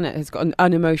on the planet has got an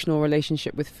unemotional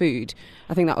relationship with food.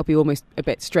 I think that would be almost a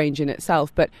bit strange in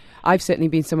itself, but I've certainly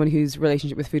been someone whose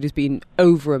relationship with food has been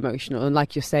over emotional. And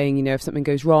like you're saying, you know, if something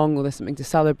goes wrong or there's something to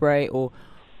celebrate, or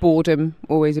boredom,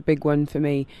 always a big one for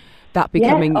me, that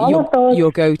becoming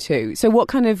your go-to. So what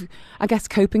kind of, I guess,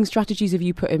 coping strategies have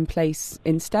you put in place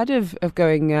instead of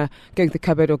going to the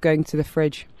cupboard or going to the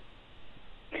fridge?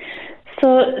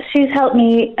 So she's helped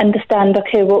me understand,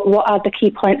 okay, what are the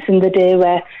key points in the day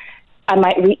where I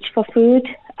might reach for food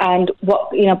and what,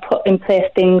 you know, put in place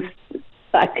things that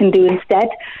I can do instead.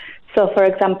 So, for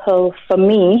example, for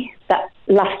me, that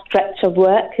last stretch of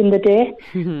work in the day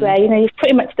where, you know, you've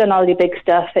pretty much done all your big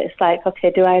stuff. It's like, okay,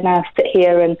 do I now sit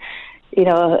here and, you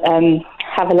know,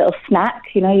 have a little snack?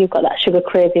 You know, you've got that sugar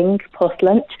craving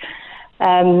post-lunch.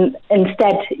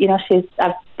 Instead, you know,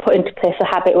 I've put into place a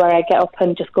habit where I get up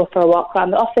and just go for a walk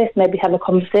around the office, maybe have a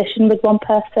conversation with one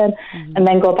person and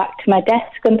then go back to my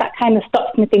desk, and that kind of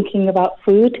stops me thinking about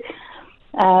food.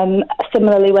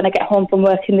 Similarly, when I get home from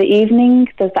work in the evening,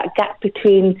 there's that gap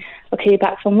between, okay, you're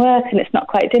back from work and it's not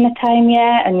quite dinner time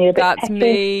yet and you're a bit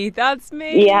That's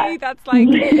me. Yeah. That's like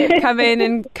come in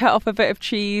and cut off a bit of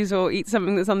cheese or eat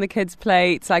something that's on the kids'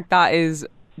 plates. Like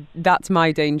that's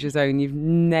my danger zone. You've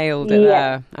nailed it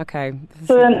there. Okay.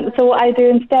 So what I do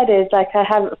instead is, like, I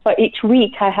have, for each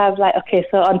week, I have, like, okay,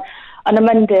 so on a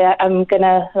Monday, I'm going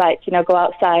to, go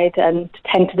outside and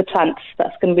tend to the plants.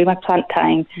 That's going to be my plant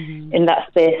time in that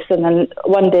space. And then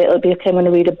one day it'll be, okay, I'm going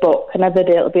to read a book. Another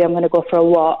day it'll be, I'm going to go for a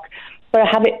walk. But I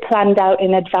have it planned out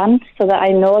in advance so that I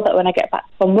know that when I get back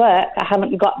from work, I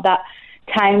haven't got that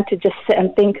time to just sit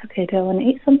and think, okay, do I want to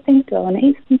eat something? Do I want to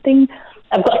eat something?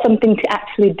 I've got something to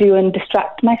actually do and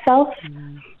distract myself.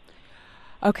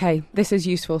 Okay, this is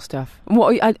useful stuff. And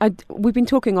what we've been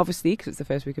talking, obviously, because it's the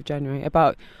first week of January,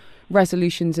 about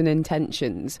resolutions and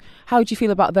intentions. How do you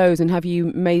feel about those, and have you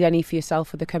made any for yourself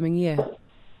for the coming year?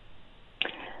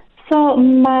 So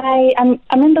I'm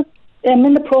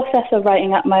in the process of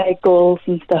writing out my goals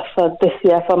and stuff for this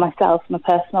year for myself, my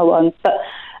personal ones. But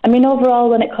I mean, overall,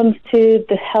 when it comes to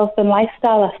the health and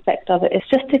lifestyle aspect of it, it's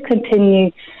just to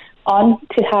continue on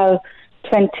to how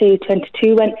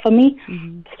 2022 went for me.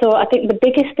 So I think the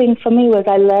biggest thing for me was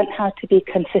I learned how to be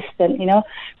consistent.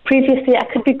 Previously I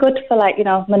could be good for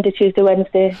Monday, Tuesday,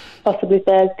 Wednesday, possibly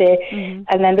Thursday,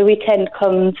 and then the weekend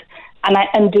comes and I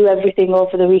undo everything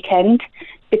over the weekend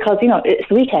because it's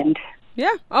the weekend.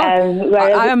 Yeah.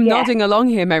 I am nodding along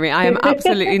here, Mary. I am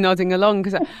absolutely nodding along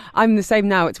because I'm the same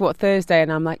now. It's Thursday,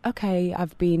 and I'm like, okay,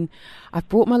 I've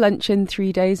brought my lunch in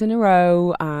 3 days in a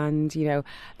row, and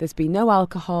there's been no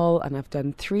alcohol, and I've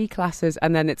done 3 classes,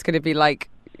 and then it's going to be like,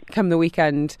 come the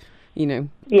weekend,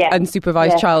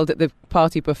 unsupervised child at the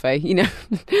party buffet,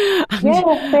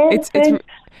 it's.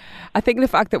 I think the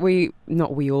fact that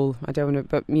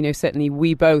certainly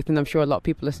we both, and I'm sure a lot of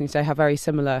people listening today have very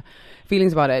similar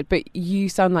feelings about it, but you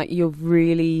sound like you've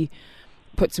really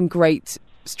put some great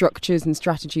structures and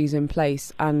strategies in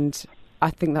place, and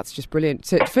I think that's just brilliant.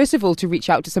 So first of all, to reach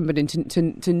out to somebody and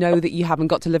to know that you haven't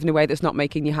got to live in a way that's not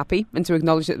making you happy, and to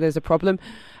acknowledge that there's a problem,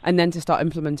 and then to start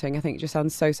implementing, I think it just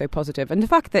sounds so, so positive. And the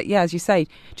fact that, as you say,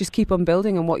 just keep on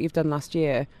building on what you've done last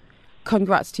year.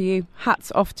 Congrats to you.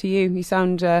 Hats off to you. You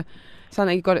sound like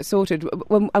you've got it sorted.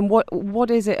 And what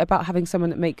is it about having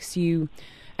someone that makes you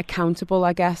accountable,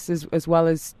 I guess, as well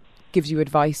as gives you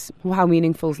advice? How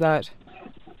meaningful is that?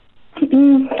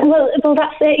 Well,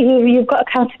 that's it. You've got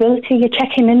accountability. You're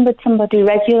checking in with somebody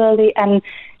regularly, and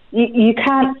you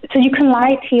can't. So you can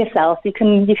lie to yourself. You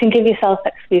can give yourself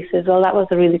excuses. Well, that was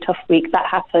a really tough week. That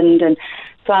happened, and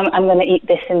so I'm going to eat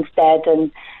this instead.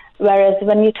 And whereas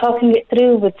when you're talking it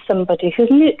through with somebody who's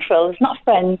neutral, it's not a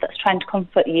friend that's trying to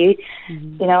comfort you,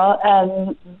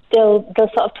 they'll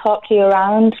sort of talk you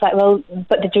around, like, well,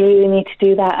 but did you really need to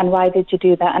do that, and why did you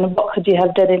do that, and what could you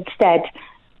have done instead?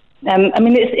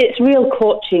 It's real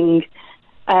coaching,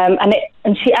 and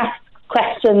she asks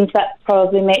questions that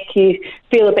probably make you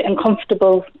feel a bit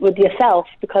uncomfortable with yourself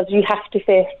because you have to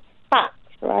face facts,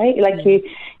 right? Like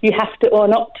you have to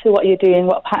own up to what you're doing,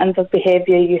 what patterns of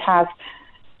behaviour you have.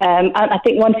 And I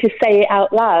think once you say it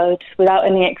out loud without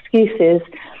any excuses,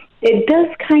 it does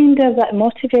kind of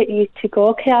motivate you to go,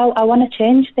 okay, I want to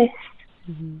change this.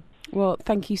 Well,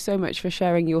 thank you so much for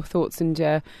sharing your thoughts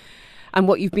and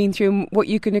what you've been through and what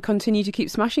you're going to continue to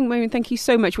keep smashing. Mary, thank you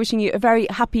so much. Wishing you a very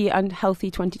happy and healthy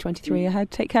 2023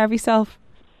 ahead. Take care of yourself.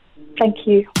 Thank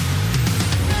you.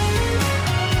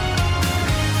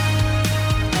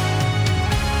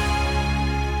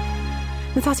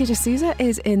 Natassia de Souza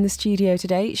is in the studio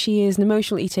today. She is an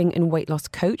emotional eating and weight loss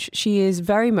coach. She is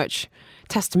very much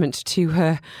testament to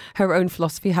her own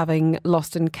philosophy, having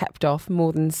lost and kept off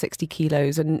more than 60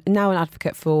 kilos, and now an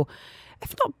advocate for,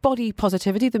 if not body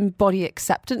positivity, then body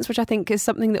acceptance, which I think is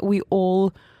something that we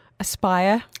all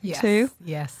aspire to.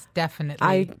 Yes,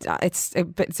 definitely. It's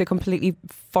a completely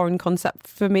foreign concept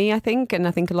for me, I think, and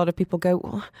I think a lot of people go,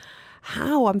 well,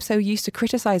 how? I'm so used to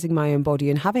criticising my own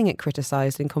body and having it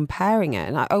criticised and comparing it.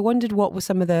 And I wondered what were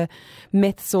some of the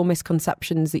myths or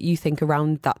misconceptions that you think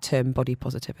around that term, body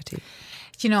positivity?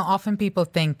 Often people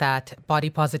think that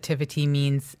body positivity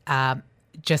means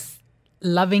just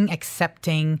loving,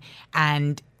 accepting,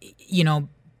 and,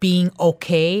 being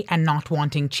okay and not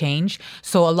wanting change.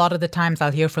 So a lot of the times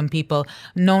I'll hear from people,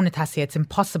 no, Natassia, it's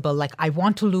impossible. Like, I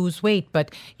want to lose weight,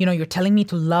 but, you're telling me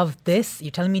to love this. You're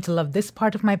telling me to love this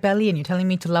part of my belly, and you're telling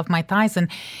me to love my thighs.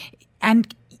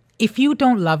 And if you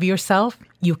don't love yourself,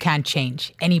 you can't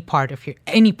change any part of you.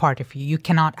 You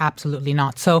cannot, absolutely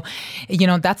not. So,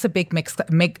 that's a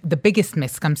the biggest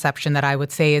misconception that I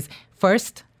would say is,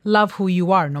 first, love who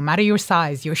you are, no matter your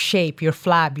size, your shape, your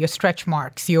flab, your stretch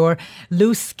marks, your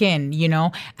loose skin,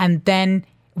 and then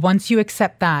once you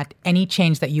accept that, any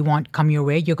change that you want come your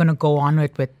way, you're going to go on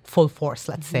with full force,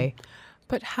 let's say.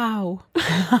 But how?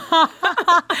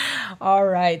 All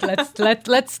right,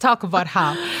 let's talk about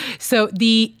how. So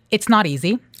it's not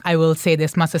easy. I will say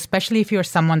this much, especially if you're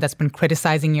someone that's been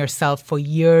criticizing yourself for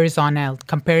years on end,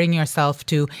 comparing yourself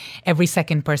to every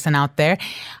second person out there.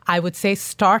 I would say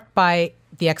start by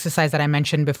the exercise that I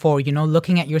mentioned before,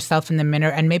 looking at yourself in the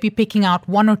mirror and maybe picking out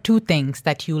one or two things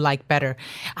that you like better.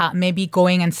 Maybe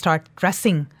going and start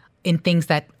dressing in things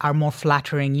that are more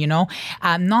flattering,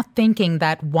 not thinking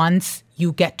that once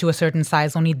you get to a certain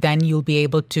size, only then you'll be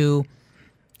able to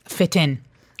fit in.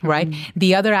 Right.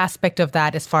 The other aspect of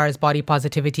that, as far as body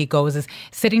positivity goes, is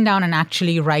sitting down and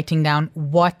actually writing down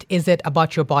what is it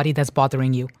about your body that's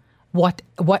bothering you?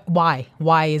 Why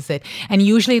is it? And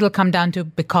usually it'll come down to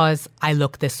because I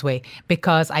look this way,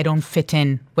 because I don't fit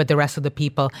in with the rest of the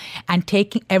people, and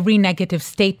taking every negative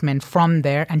statement from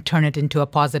there and turn it into a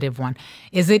positive one.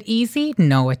 Is it easy?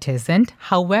 No, it isn't.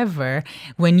 However,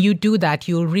 when you do that,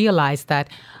 you'll realize that,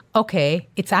 okay,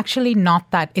 it's actually not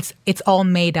that. It's all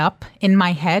made up in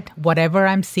my head. Whatever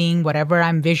I'm seeing, whatever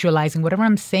I'm visualizing, whatever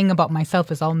I'm saying about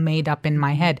myself is all made up in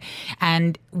my head.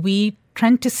 And we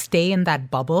tend to stay in that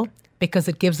bubble because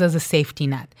it gives us a safety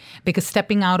net. Because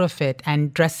stepping out of it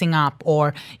and dressing up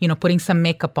or, putting some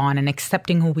makeup on and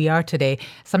accepting who we are today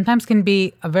sometimes can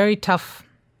be a very tough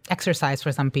exercise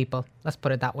for some people. Let's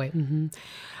put it that way. Mm-hmm.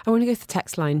 I want to go to the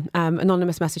text line.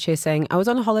 Anonymous message here saying, I was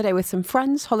on a holiday with some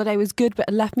friends. Holiday was good, but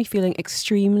it left me feeling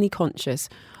extremely conscious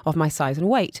of my size and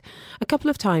weight. A couple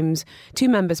of times, 2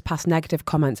 members passed negative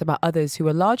comments about others who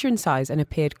were larger in size and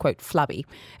appeared, quote, flabby.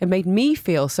 It made me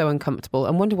feel so uncomfortable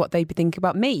and wonder what they'd be thinking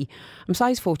about me. I'm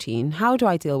size 14. How do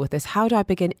I deal with this? How do I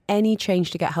begin any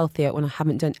change to get healthier when I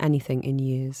haven't done anything in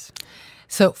years?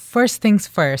 So first things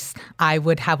first, I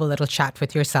would have a little chat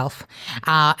with yourself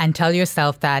and tell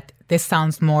yourself that this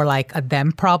sounds more like a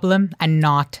them problem and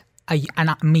not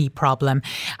a me problem.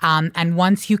 And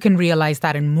once you can realize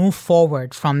that and move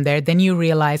forward from there, then you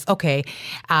realize, okay,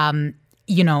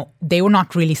 they were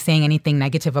not really saying anything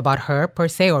negative about her per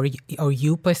se or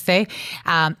you per se.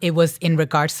 It was in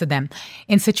regards to them.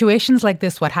 In situations like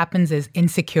this, what happens is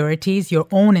insecurities, your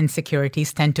own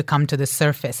insecurities tend to come to the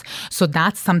surface. So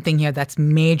that's something here that's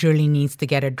majorly needs to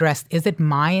get addressed. Is it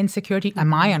my insecurity?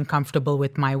 Am I uncomfortable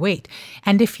with my weight?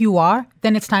 And if you are,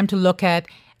 then it's time to look at,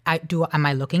 am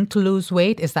I looking to lose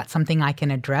weight? Is that something I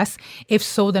can address? If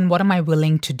so, then what am I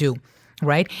willing to do?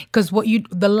 Right? Because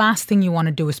the last thing you want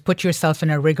to do is put yourself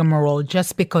in a rigmarole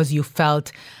just because you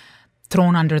felt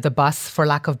thrown under the bus, for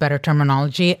lack of better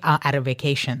terminology, at a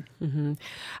vacation. Mm-hmm.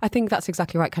 I think that's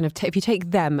exactly right. Kind of, if you take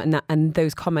them and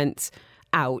those comments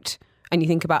out, and you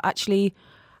think about actually,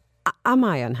 am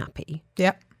I unhappy?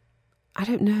 Yeah. I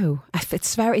don't know.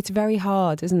 It's very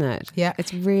hard, isn't it? Yeah.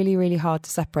 It's really, really hard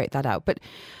to separate that out. But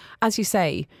as you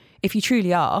say, if you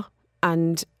truly are,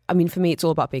 and I mean, for me, it's all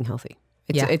about being healthy.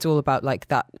 It's all about like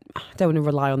that. I don't want to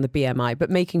rely on the BMI, but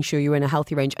making sure you're in a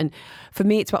healthy range. And for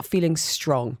me, it's about feeling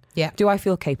strong. Yeah. Do I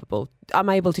feel capable? Am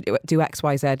I able to do X,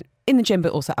 Y, Z in the gym,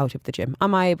 but also out of the gym?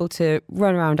 Am I able to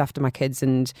run around after my kids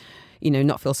and,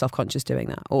 not feel self-conscious doing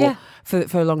that? Or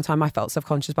for a long time, I felt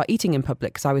self-conscious about eating in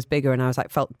public because I was bigger and I was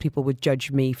felt people would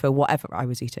judge me for whatever I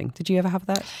was eating. Did you ever have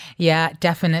that? Yeah,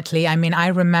 definitely. I mean, I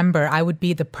remember I would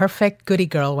be the perfect goody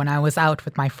girl when I was out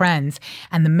with my friends.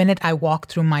 And the minute I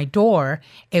walked through my door,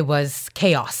 it was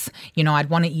chaos. I'd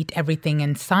want to eat everything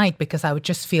in sight because I would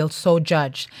just feel so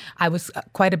judged. I was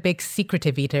quite a big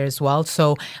secretive eater as well.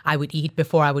 So I would eat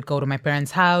before I would go to my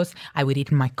parents' house. I would eat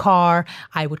in my car.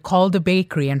 I would call the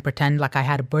bakery and pretend like I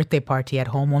had a birthday party at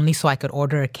home only so I could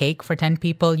order a cake for 10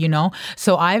 people,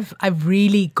 So I've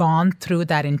really gone through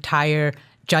that entire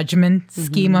judgment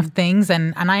scheme of things.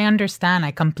 And I understand,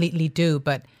 I completely do.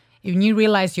 But when you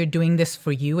realize you're doing this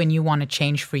for you and you want to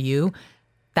change for you,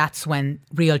 that's when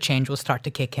real change will start to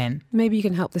kick in. Maybe you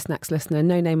can help this next listener.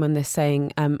 No name on this,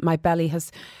 saying, my belly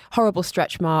has horrible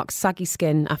stretch marks, saggy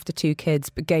skin after 2 kids,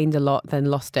 but gained a lot, then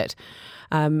lost it.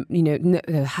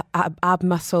 Ab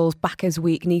muscles, back is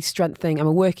weak, needs strengthening. I'm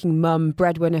a working mum,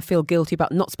 breadwinner, feel guilty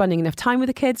about not spending enough time with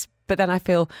the kids, but then I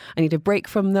feel I need a break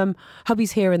from them.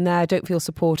 Hubbies here and there, don't feel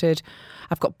supported.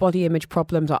 I've got body image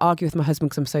problems. I argue with my husband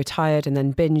because I'm so tired and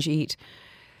then binge eat.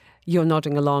 You're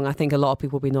nodding along. I think a lot of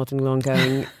people will be nodding along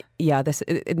going, yeah, this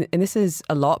is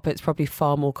a lot, but it's probably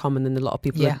far more common than a lot of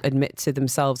people admit to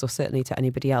themselves or certainly to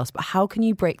anybody else. But how can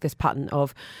you break this pattern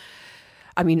of,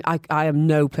 I mean, I am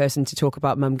no person to talk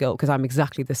about mum guilt because I'm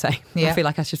exactly the same. Yeah. I feel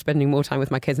like I should be spending more time with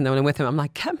my kids, and then when I'm with them, I'm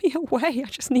like, get me away. I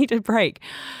just need a break.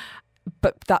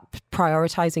 But that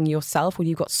prioritizing yourself when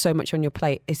you've got so much on your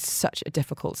plate is such a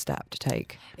difficult step to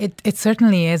take. It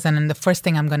certainly is. And then the first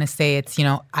thing I'm going to say, it's,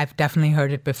 I've definitely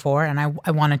heard it before. And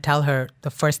I want to tell her the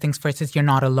first things first is you're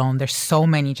not alone. There's so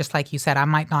many, just like you said, I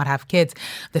might not have kids.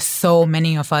 There's so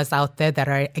many of us out there that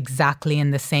are exactly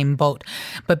in the same boat.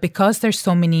 But because there's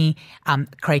so many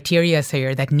criteria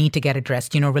here that need to get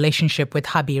addressed, relationship with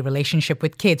hubby, relationship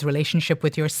with kids, relationship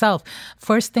with yourself.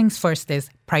 First things first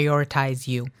is prioritize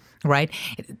you. Right?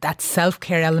 That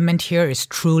self-care element here is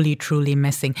truly, truly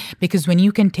missing, because when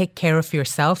you can take care of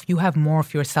yourself, you have more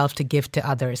of yourself to give to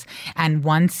others. And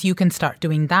once you can start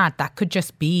doing that, that could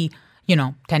just be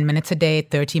 10 minutes a day,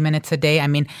 30 minutes a day. I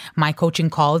mean, my coaching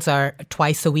calls are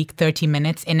twice a week, 30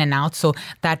 minutes in and out. So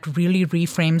that really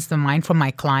reframes the mind for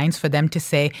my clients, for them to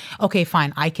say, okay,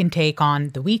 fine, I can take on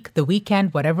the week, the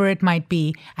weekend, whatever it might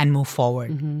be, and move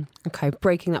forward. Mm-hmm. Okay,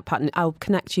 breaking that pattern. I'll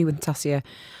connect you with Natasja,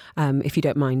 if you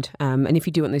don't mind. And if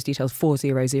you do want those details,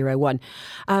 4001.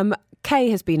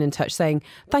 Kay has been in touch saying,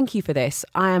 thank you for this.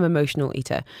 I am an emotional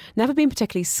eater. Never been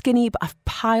particularly skinny, but I've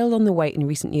piled on the weight in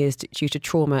recent years due to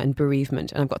trauma and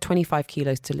bereavement, and I've got 25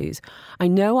 kilos to lose. I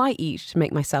know I eat to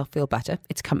make myself feel better.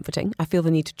 It's comforting. I feel the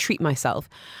need to treat myself.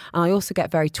 And I also get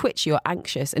very twitchy or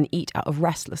anxious and eat out of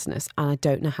restlessness, and I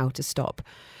don't know how to stop.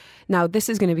 Now, this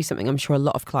is going to be something I'm sure a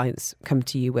lot of clients come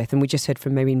to you with. And we just heard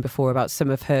from Maureen before about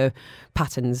some of her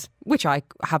patterns, which I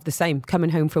have the same. Coming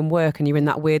home from work and you're in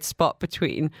that weird spot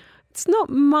between, it's not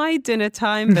my dinner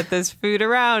time, but there's food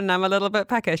around and I'm a little bit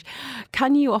peckish.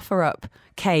 Can you offer up,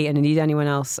 Kay, and indeed anyone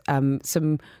else,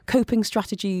 some coping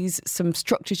strategies, some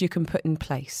structures you can put in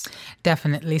place?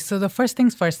 Definitely. So the first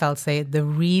things first, I'll say the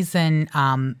reason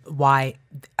why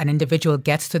an individual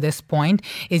gets to this point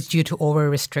is due to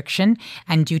over-restriction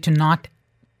and due to not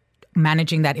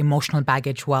managing that emotional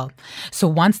baggage well. So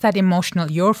once that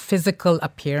your physical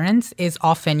appearance is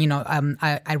often,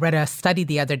 I read a study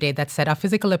the other day that said our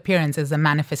physical appearance is a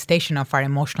manifestation of our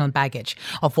emotional baggage,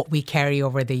 of what we carry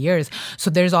over the years. So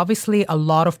there's obviously a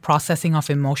lot of processing of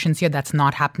emotions here that's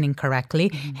not happening correctly.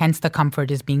 Mm-hmm. Hence the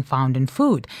comfort is being found in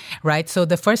food, right? So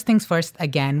the first things first,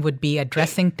 again, would be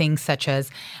addressing things such as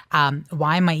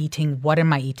why am I eating? What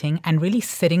am I eating? And really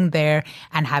sitting there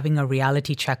and having a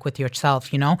reality check with yourself,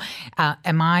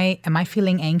 Am I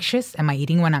feeling anxious? Am I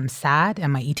eating when I'm sad?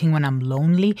 Am I eating when I'm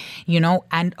lonely?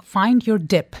 And find your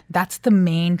dip. That's the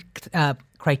main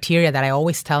criteria that I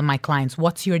always tell my clients.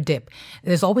 What's your dip?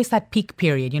 There's always that peak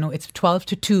period. It's 12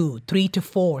 to 2, 3 to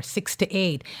 4, 6 to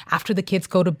 8, after the kids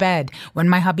go to bed, when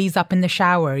my hubby's up in the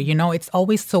shower. It's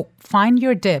always so. Find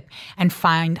your dip and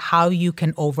find how you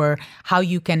can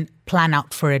plan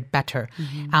out for it better.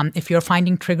 Mm-hmm. If you're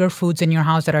finding trigger foods in your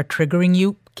house that are triggering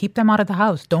you, keep them out of the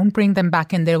house. Don't bring them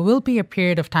back in. There will be a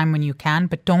period of time when you can,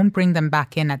 but don't bring them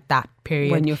back in at that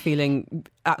period. When you're feeling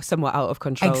somewhat out of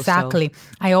control. Exactly.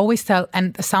 Still. I always tell,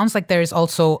 and it sounds like there's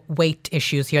also weight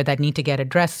issues here that need to get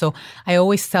addressed. So I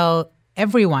always tell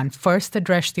everyone, first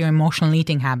address your emotional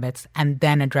eating habits and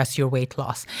then address your weight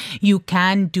loss. You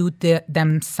can do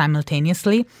them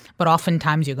simultaneously, but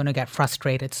oftentimes you're going to get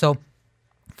frustrated. So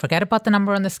forget about the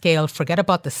number on the scale. Forget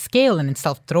about the scale in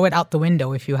itself. Throw it out the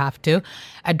window if you have to.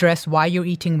 Address why you're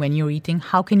eating, when you're eating.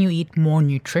 How can you eat more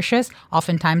nutritious?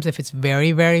 Oftentimes, if it's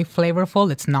very, very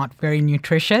flavorful, it's not very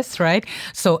nutritious, right?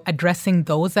 So addressing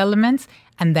those elements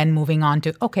and then moving on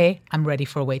to, okay, I'm ready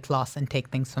for weight loss, and take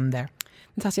things from there.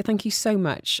 Natasja, thank you so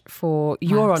much for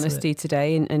your honesty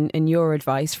today and your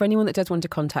advice. For anyone that does want to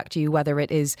contact you, whether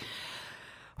it is,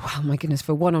 well, my goodness,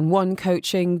 for one-on-one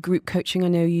coaching, group coaching, I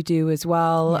know you do as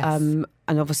well. Yes.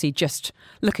 And obviously just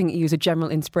looking at you as a general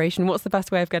inspiration, what's the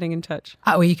best way of getting in touch?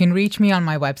 Well, you can reach me on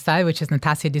my website, which is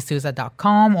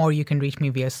natasjadesouza.com, or you can reach me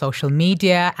via social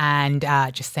media and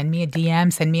just send me a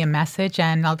DM, send me a message,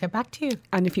 and I'll get back to you.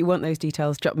 And if you want those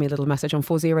details, drop me a little message on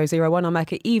 4001. I'll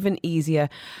make it even easier.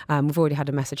 We've already had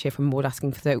a message here from Maud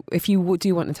asking for that. If you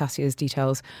do want Natasja's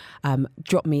details,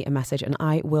 drop me a message and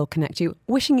I will connect you.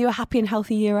 Wishing you a happy and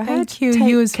healthy year ahead. Thank you.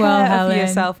 You as well, Helen. Take care of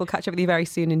yourself. We'll catch up with you very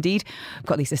soon indeed. I've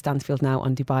got Lisa Stansfield now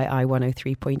on Dubai Eye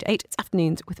 103.8. It's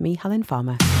Afternoons with me, Helen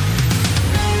Farmer.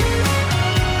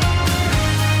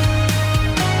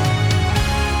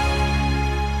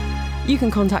 You can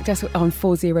contact us on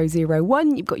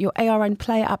 4001. You've got your ARN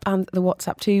Player app and the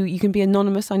WhatsApp too. You can be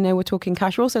anonymous. I know we're talking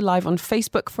cash. We're also live on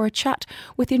Facebook for a chat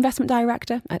with the Investment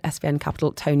Director at SVN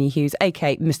Capital, Tony Hughes,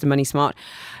 aka Mr. Money Smart,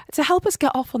 to help us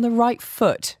get off on the right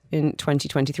foot in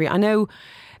 2023. I know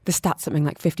the stats, something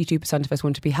like 52% of us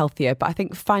want to be healthier, but I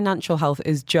think financial health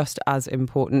is just as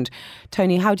important.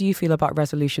 Tony, how do you feel about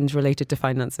resolutions related to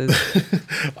finances?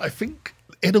 I think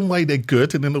in a way they're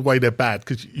good and in a way they're bad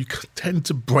because you tend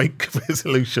to break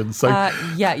resolutions. So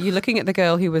yeah, you're looking at the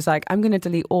girl who was like, I'm going to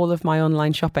delete all of my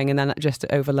online shopping, and then just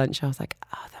over lunch I was like,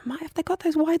 have they got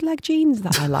those wide leg jeans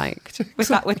that I liked with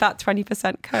that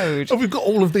 20% code? Oh, we've got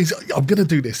all of these. I'm going to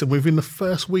do this, and within the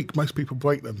first week, most people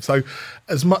break them. So,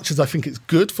 as much as I think it's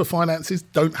good for finances,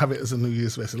 don't have it as a New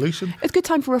Year's resolution. It's a good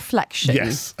time for reflection.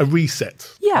 Yes, a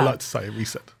reset. Yeah, I like to say a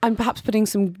reset, and perhaps putting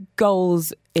some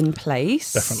goals in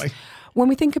place. Definitely. When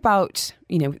we think about,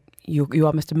 you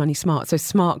are Mr. Money Smart, so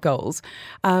smart goals.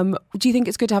 Do you think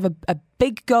it's good to have a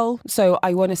big goal? So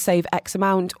I want to save X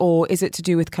amount, or is it to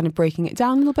do with kind of breaking it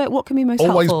down a little bit? What can be most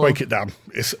Always helpful? break it down.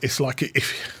 It's like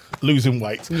if losing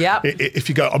weight. Yeah. If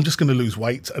you go, I'm just going to lose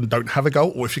weight and don't have a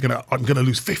goal, or if you're I'm going to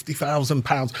lose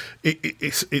 £50,000,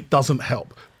 it doesn't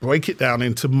help. Break it down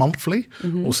into monthly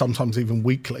or sometimes even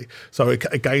weekly. So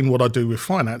again, what I do with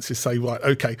finance is say, right,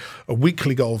 okay, a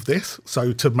weekly goal of this.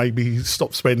 So to maybe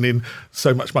stop spending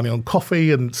so much money on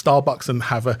coffee and Starbucks and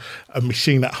have a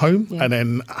machine at home, and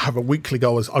then have a weekly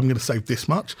goal as I'm going to save this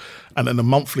much, and then a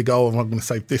monthly goal of I'm going to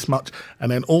save this much,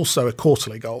 and then also a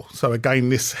quarterly goal. So again,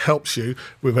 this helps you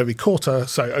with every quarter.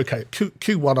 So, okay,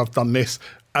 Q1, I've done this.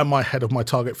 Am I ahead of my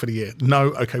target for the year?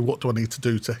 No. Okay, what do I need to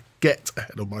do to get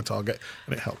ahead of my target?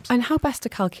 And it helps. And how best to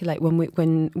calculate when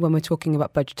we're talking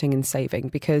about budgeting and saving?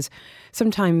 Because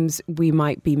sometimes we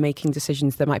might be making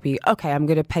decisions that might be, okay, I'm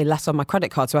going to pay less on my credit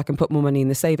card so I can put more money in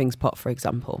the savings pot, for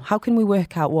example. How can we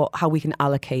work out how we can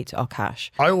allocate our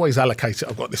cash? I always allocate it.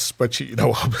 I've got this spreadsheet. I'm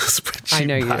a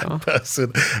spreadsheet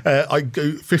person. I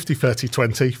go 50, 30,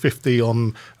 20, 50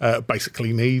 on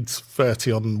basically needs,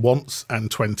 30 on wants,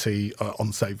 and 20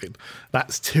 on saving.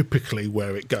 That's typically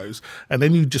where it goes. And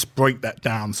then you just break that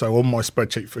down. So on my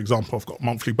spreadsheet, for example, I've got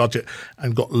monthly budget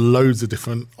and got loads of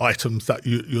different items that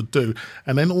you'll do.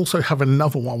 And then also have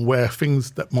another one where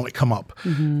things that might come up.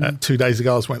 2 days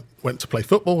ago, I went to play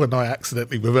football and I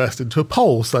accidentally reversed into a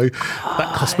pole. So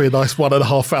that cost me a nice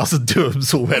 1,500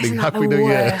 dirhams already. Happy New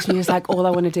Year. And you're like, all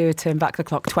I want to do is turn back the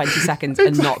clock 20 seconds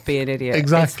and not be an idiot.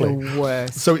 Exactly. It's the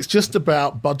worst. So it's just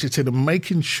about budgeting and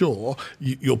making sure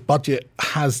your budget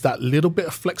has that little bit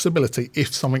of flexibility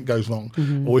if something goes wrong,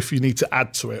 or if you need to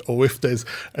add to it, or if there's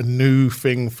a new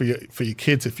thing for your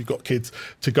kids, if you've got kids,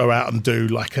 to go out and do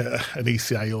like an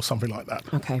ECA or something like that.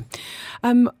 Okay.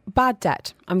 Bad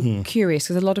debt. I'm curious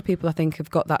because a lot of people, I think, have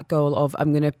got that goal of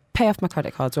I'm going to pay off my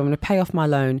credit cards, or I'm going to pay off my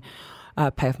loan,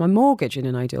 pay off my mortgage in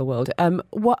an ideal world.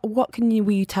 What can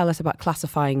you tell us about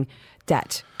classifying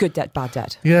debt? Good debt, bad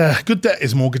debt? Yeah, good debt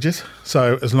is mortgages.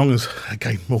 So as long as,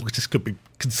 again, mortgages could be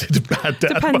considered bad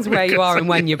debt. Depends where you are and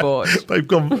when you bought. They've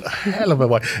gone a hell of a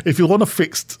way. If you're on a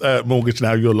fixed mortgage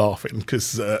now, you're laughing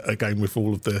because, again, with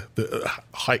all of the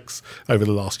hikes over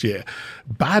the last year.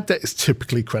 Bad debt is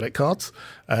typically credit cards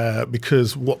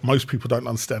because what most people don't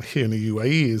understand here in the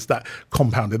UAE is that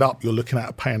compounded up, you're looking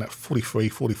at paying at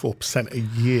 44% a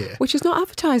year. Which is not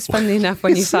advertised, funnily enough,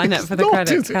 when you sign up for the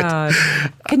credit card.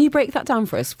 Can you break that down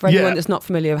for us? For anyone that's not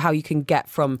familiar with how you can get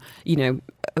from,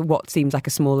 what seems like a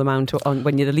small amount on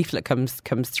when the leaflet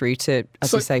comes through to,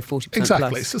 as you say, 40% exactly.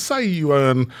 plus. So say you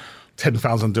earn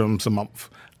 10,000 dirhams a month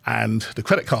and the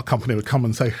credit card company would come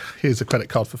and say, here's a credit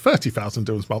card for 30,000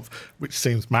 dirhams a month, which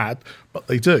seems mad, but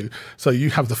they do. So you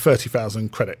have the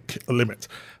 30,000 credit limit.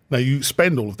 Now you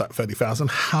spend all of that 30,000.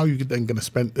 How are you then going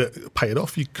to pay it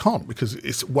off? You can't because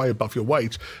it's way above your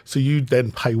wage. So you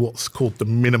then pay what's called the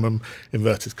minimum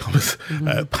inverted commas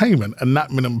payment, and that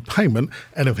minimum payment,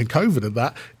 anything over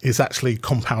that, is actually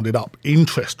compounded up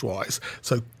interest-wise.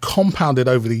 So compounded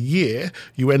over the year,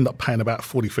 you end up paying about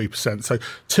 43%. So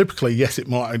typically, yes, it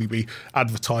might only be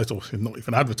advertised, or not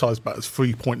even advertised, but it's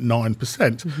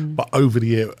 3.9%. But over the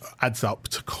year, it adds up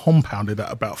to compounded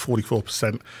at about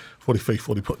 44%. 43,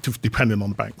 40, depending on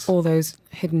the banks. All those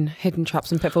hidden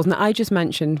traps and pitfalls. Now, I just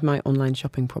mentioned my online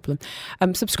shopping problem.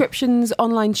 Subscriptions,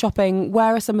 online shopping,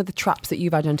 where are some of the traps that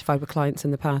you've identified with clients in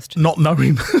the past? Not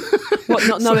knowing.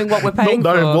 Not knowing what we're paying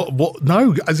for? Not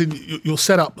knowing no, as in you'll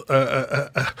set up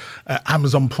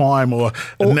Amazon Prime or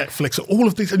Netflix, or all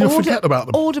of these, and you'll forget about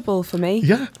them. Audible for me.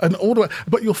 Yeah, and Audible,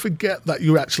 but you'll forget that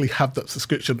you actually have that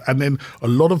subscription, and then a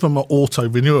lot of them are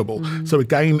auto-renewable. So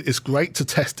again, it's great to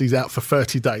test these out for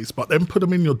 30 days, but then put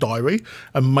them in your diary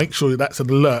and make sure that's an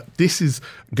alert. This is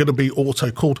going to be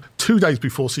auto-called 2 days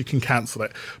before so you can cancel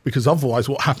it, because otherwise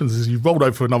what happens is you roll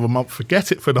over for another month,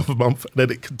 forget it for another month, and then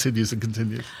it continues and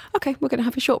continues. Okay, we're going to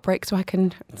have a short break so I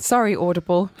can, sorry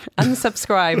Audible,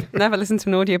 unsubscribe. Never listened to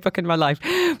an audiobook in my life.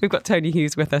 We've got Tony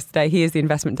Hughes with us today. He is the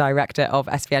investment director of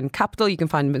SVN Capital. You can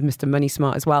find him with Mr. Money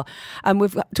Smart as well. We're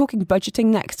talking budgeting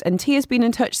next, and he has been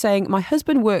in touch saying, my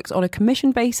husband works on a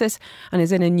commission basis and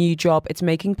is in a new job. It's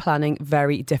making planning very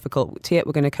very difficult. Tia,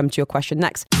 we're going to come to your question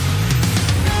next.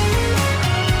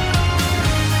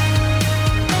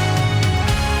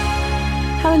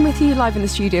 Helen with you live in the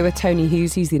studio with Tony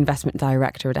Hughes. He's the investment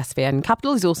director at SVN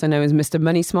Capital. He's also known as Mr.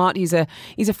 Money Smart. He's a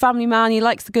family man. He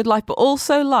likes the good life, but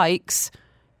also likes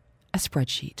a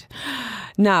spreadsheet.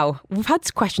 Now, we've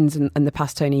had questions in the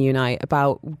past, Tony, you and I,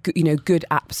 about good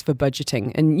apps for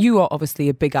budgeting. And you are obviously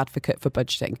a big advocate for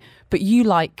budgeting, but you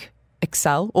like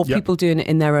Excel or people doing it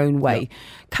in their own way.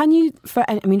 Can you, for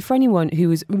anyone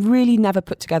who has really never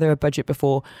put together a budget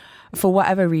before, for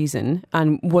whatever reason,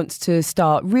 and wants to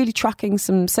start really tracking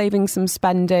some saving, some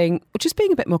spending, or just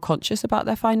being a bit more conscious about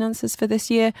their finances for this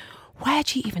year, where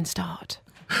do you even start?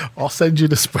 I'll send you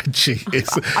the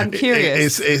spreadsheet. I'm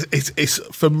curious. It's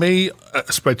for me, a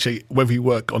spreadsheet, whether you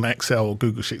work on Excel or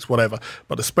Google Sheets, whatever,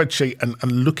 but a spreadsheet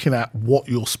and looking at what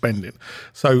you're spending.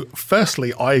 So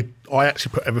firstly, I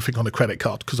actually put everything on a credit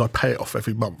card because I pay it off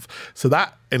every month. So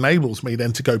that enables me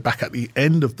then to go back at the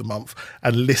end of the month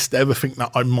and list everything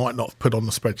that I might not have put on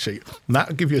the spreadsheet. And that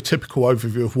will give you a typical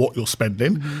overview of what you're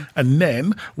spending. Mm-hmm. And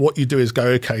then what you do is go,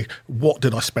 okay, what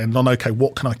did I spend on? Okay,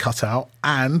 what can I cut out?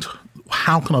 And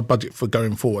how can I budget for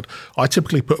going forward? I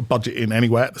typically put a budget in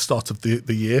anyway at the start of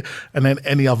the year, and then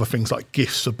any other things like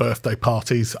gifts or birthday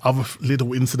parties, other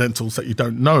little incidentals that you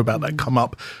don't know about that come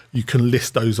up, you can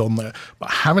list those on there. But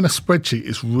having a spreadsheet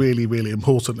is really, really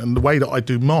important. And the way that I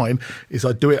do mine is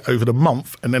I do it over the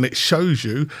month, and then it shows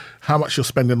you how much you're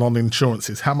spending on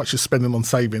insurances, how much you're spending on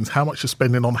savings, how much you're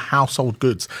spending on household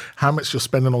goods, how much you're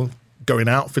spending on going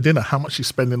out for dinner, how much you're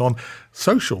spending on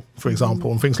social, for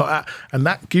example, and things like that. And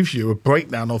that gives you a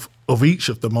breakdown of each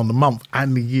of them on the month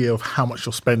and the year of how much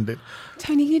you're spending.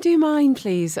 Tony, can you do mine,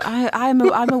 please? I'm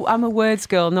a words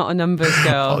girl, not a numbers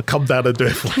girl. I'll come down and do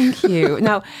it for you. Thank you.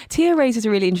 Now, Tia raises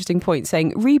a really interesting point,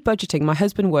 saying rebudgeting. My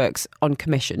husband works on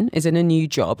commission, is in a new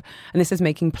job, and this is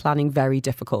making planning very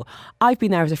difficult. I've been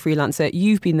there as a freelancer.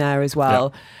 You've been there as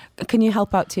well. Yeah. Can you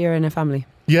help out Tia and her family?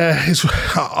 Yeah,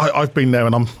 I've been there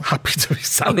and I'm happy to be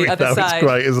salaried now. It's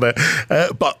great, isn't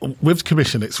it? But with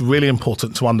commission, it's really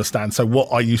important to understand. So what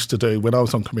I used to do when I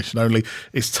was on commission only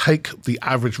is take the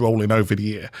average rolling over the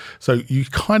year. So you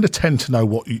kind of tend to know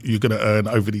what you're going to earn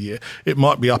over the year. It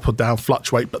might be up or down,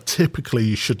 fluctuate, but typically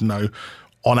you should know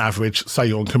on average, say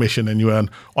you're on commission and you earn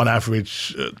on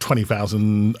average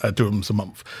 20,000 dirhams a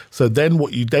month. So then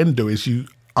what you then do is you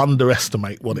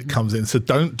underestimate what it comes in. So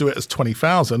don't do it as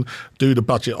 20,000, do the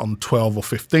budget on 12 or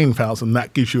 15,000.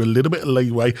 That gives you a little bit of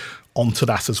leeway onto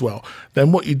that as well.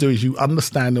 Then what you do is you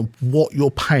understand what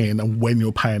you're paying and when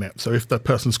you're paying it. So if the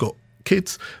person's got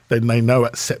kids, then they know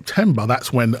at September,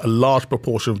 that's when a large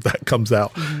proportion of that comes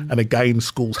out. And again,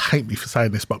 schools hate me for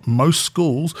saying this, but most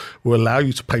schools will allow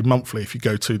you to pay monthly if you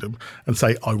go to them and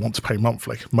say, I want to pay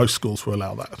monthly. Most schools will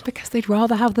allow that. Because they'd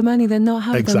rather have the money than not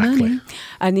have the money.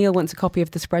 And Neil wants a copy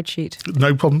of the spreadsheet.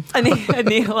 No problem. And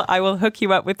Neil, I will hook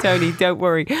you up with Tony, don't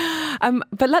worry.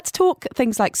 But let's talk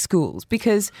things like schools,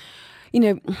 because,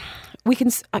 we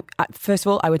can, first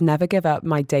of all, I would never give up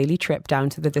my daily trip down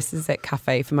to the This Is It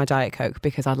cafe for my Diet Coke,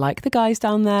 because I like the guys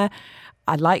down there.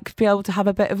 I like to be able to have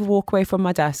a bit of a walk away from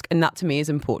my desk, and that to me is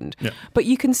important. Yeah. But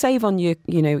you can save on your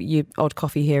odd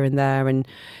coffee here and there, and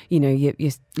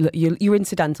your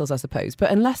incidentals, I suppose. But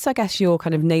unless, I guess, you're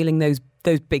kind of nailing those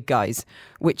big guys,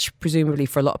 which presumably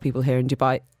for a lot of people here in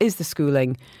Dubai is the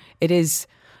schooling, it is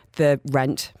the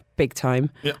rent, big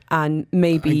time, and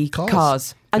maybe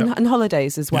cars. And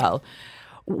holidays as well.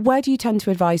 Where do you tend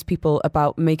to advise people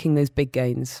about making those big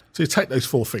gains? So you take those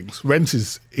four things. Rent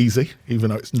is easy,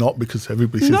 even though it's not, because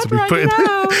everybody seems to be putting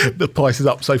the prices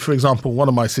up. So, for example, one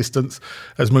of my assistants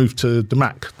has moved to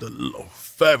Damac, the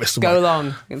furthest away. Go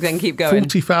long, then keep going.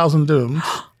 40,000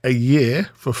 dirhams a year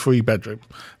for a 3-bedroom.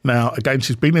 Now, again,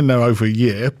 she's been in there over a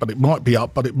year, but it might be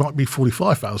up, but it might be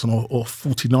 45,000 or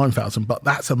 49,000, but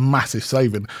that's a massive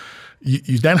saving.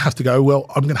 You then have to go, well,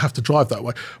 I'm going to have to drive that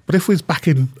way. But if we was back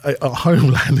in our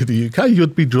homeland in the UK,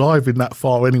 you'd be driving that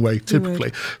far anyway,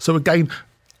 typically. So again,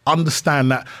 understand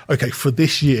that, okay, for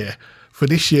this year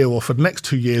or for the next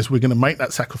 2 years, we're going to make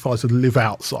that sacrifice and live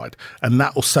outside. And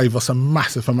that will save us a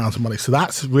massive amount of money. So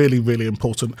that's really, really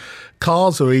important.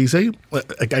 Cars are easy.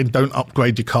 Again, don't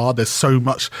upgrade your car. There's so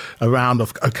much around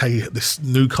of, okay, this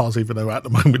new cars, even though at the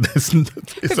moment it's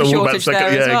all about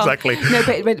second. Yeah, well. Exactly.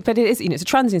 No, but it is, it's a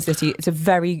transient city. It's a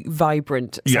very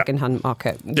vibrant second-hand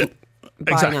market. Yeah.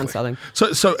 Buying and selling.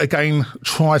 So again,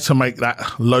 try to make that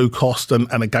low cost,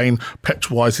 and again,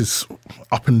 petrol-wise is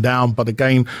up and down, but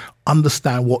again,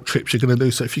 understand what trips you're going to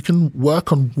do. So if you can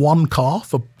work on one car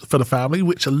for the family,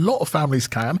 which a lot of families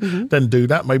can, then do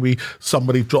that. Maybe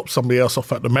somebody drops somebody else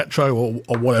off at the metro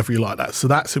or whatever you like that. So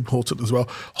that's important as well.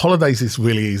 Holidays is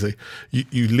really easy.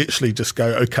 You literally just go,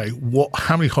 okay,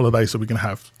 how many holidays are we going to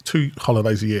have? 2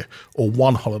 holidays a year or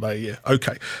 1 holiday a year?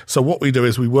 Okay. So what we do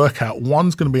is we work out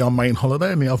one's going to be our main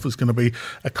holiday and the other's going to be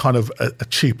a kind of a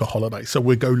cheaper holiday. So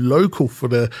we go local for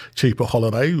the cheaper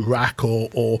holiday, RAK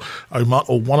or Oman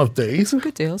or one of these. Some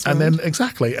good deals. And then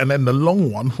the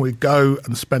long one we go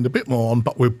and spend a bit more on,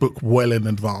 but we book well in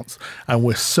advance and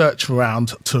we search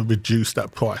around to reduce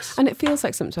that price. And it feels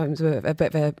like sometimes a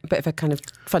bit of a kind of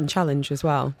fun challenge as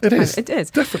well. It is. It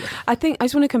is. Definitely. I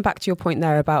just want to come back to your point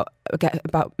there about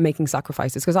making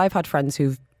sacrifices, because I've had friends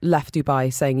who've left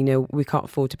Dubai saying, we can't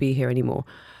afford to be here anymore.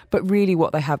 But really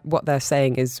what they're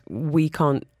saying is we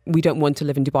don't want to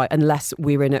live in Dubai unless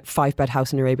we're in a 5-bed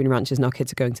house in Arabian Ranches and our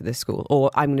kids are going to this school,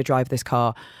 or I'm going to drive this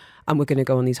car and we're going to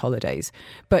go on these holidays.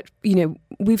 But,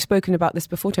 we've spoken about this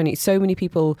before, Tony. So many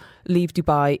people leave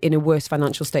Dubai in a worse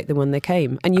financial state than when they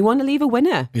came. And you want to leave a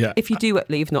winner. Yeah. If you do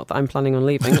leave, not that I'm planning on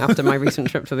leaving after my recent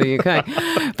trip to the UK.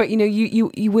 But,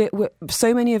 we're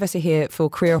so many of us are here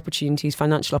for career opportunities,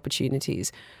 financial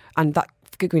opportunities. And that,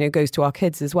 goes to our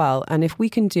kids as well. And if we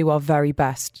can do our very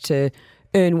best to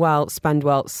earn well, spend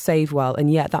well, save well,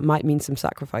 and yet that might mean some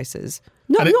sacrifices.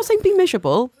 No, I'm not saying be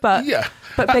miserable, but big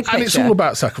picture. And it's all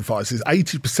about sacrifices.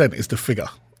 80% is the figure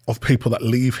of people that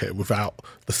leave here with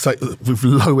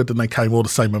lower than they came or the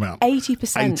same amount.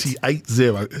 80%.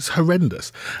 80. It's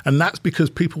horrendous. And that's because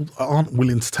people aren't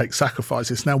willing to take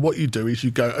sacrifices. Now, what you do is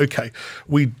you go, okay,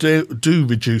 we do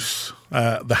reduce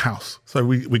the house. So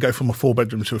we go from a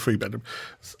 4-bedroom to a 3-bedroom.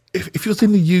 If you're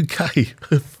in the UK,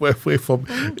 where we're from,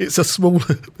 it's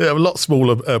they're a lot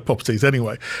smaller properties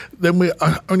anyway. Then we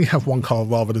only have 1 car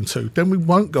rather than 2. Then we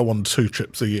won't go on 2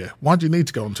 trips a year. Why do you need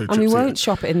to go on 2 trips a year? And we won't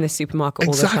shop in this supermarket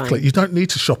all the time. Exactly. You don't need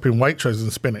to shop in Waitrose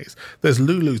and Spinneys. There's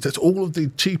Lulu's. There's all of the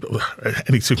cheaper,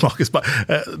 any supermarkets, but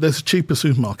there's cheaper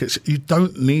supermarkets. You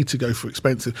don't need to go for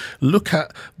expensive. Look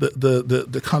at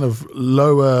the kind of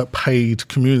lower paid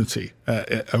community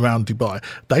around Dubai.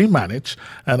 They manage,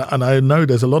 and I know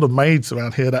there's a lot of maids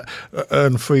around here that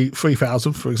earn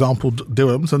 3,000, for example,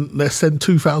 dirhams, and they send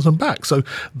 2,000 back, so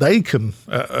they can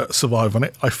survive on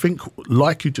it. I think,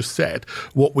 like you just said,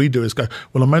 what we do is go,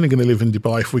 well, I'm only going to live in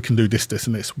Dubai if we can do this, this,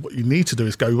 and this. What you need to do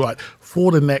is go, right,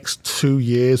 for the next 2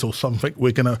 years or something,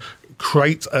 we're going to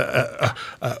create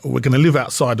we're going to live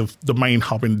outside of the main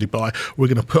hub in Dubai. We're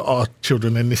going to put our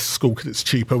children in this school because it's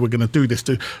cheaper. We're going to do this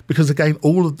too, because again,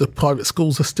 all of the private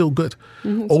schools are still good.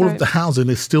 All of the housing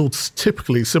is still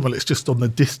typically similar. It's just on the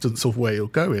distance of where you're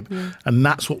going. And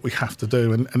that's what we have to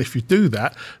do. And if you do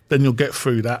that, then you'll get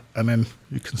through that, and then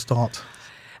you can start.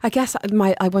 I guess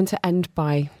I want to end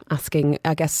by asking,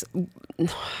 I'm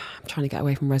trying to get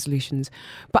away from resolutions,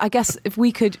 but I guess if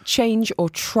we could change or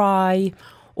try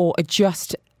or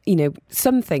adjust,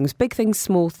 some things, big things,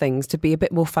 small things, to be a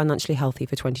bit more financially healthy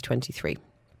for 2023.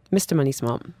 Mr. Money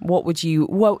Smart, what would you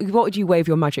wave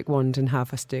your magic wand and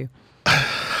have us do?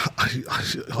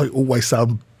 I always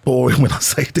sound boring when I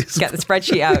say this. Get the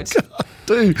spreadsheet out. I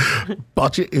do.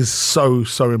 Budget is so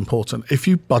important. If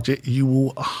you budget, you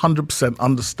will 100%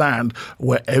 understand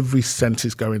where every cent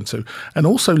is going to, and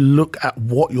also look at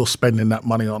what you're spending that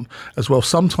money on as well.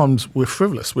 Sometimes we're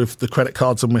frivolous with the credit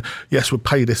cards, and we'll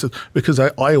pay this, because I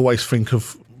always think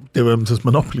of dirhams as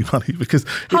monopoly money, because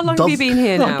how long have you been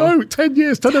here now? No, 10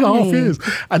 years, 10 and a half years.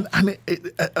 And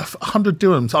 100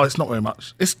 dirhams, it's not very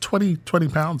much. It's 20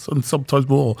 pounds and sometimes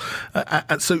more.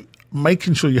 And so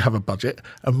making sure you have a budget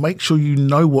and make sure you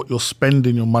know what you're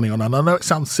spending your money on. And I know it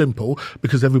sounds simple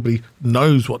because everybody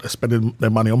knows what they're spending their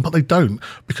money on, but they don't,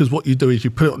 because what you do is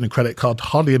you put it on your credit card.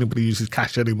 Hardly anybody uses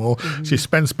cash anymore. So you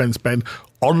spend.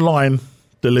 Online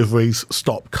deliveries,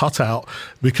 cut out,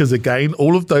 because again,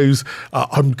 all of those,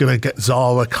 I'm going to get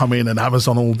Zara come in and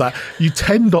Amazon, all that, you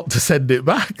tend not to send it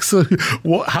back. So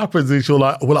what happens is you're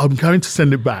like, well, I'm going to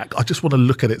send it back. I just want to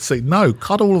look at it, say, no,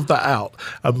 cut all of that out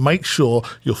and make sure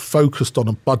you're focused on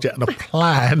a budget and a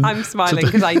plan. I'm smiling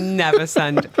because I never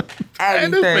send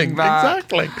anything back.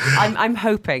 Exactly.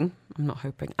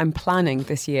 I'm planning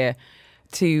this year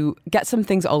to get some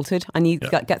things altered. I need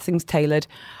to get things tailored.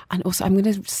 And also I'm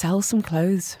going to sell some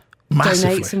clothes. Massively.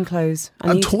 Donate some clothes.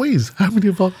 And toys. How many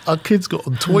of our kids got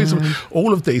toys?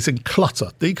 All of these, and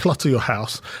declutter your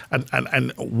house.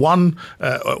 And one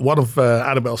of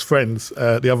Annabelle's friends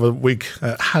the other week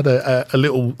had a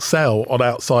little sale on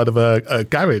outside of a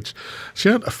garage. She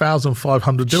earned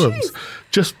 1,500 dirhams.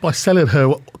 just by selling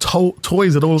her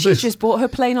toys and all of this. She's just bought her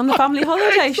plane on the family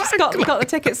holiday. She's got the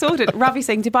ticket sorted. Ravi's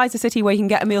saying Dubai's a city where you can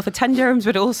get a meal for 10 dirhams,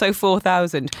 but also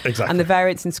 4,000. Exactly. And the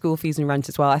variance in school fees and rent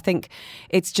as well. I think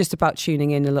it's just about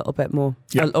tuning in a little bit more,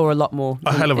 or a lot more.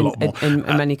 A hell of a lot more. In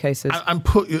many cases. And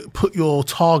put your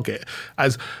target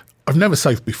as... I've never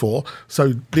saved before,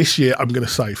 so this year I'm going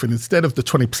to save. And instead of the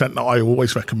 20% that I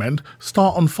always recommend,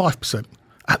 start on 5%.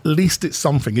 At least it's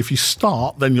something. If you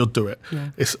start, then you'll do it. Yeah.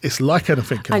 It's like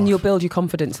anything in and life. You'll build your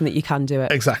confidence in that you can do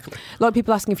it. Exactly. A lot of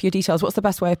people asking for your details. What's the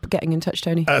best way of getting in touch,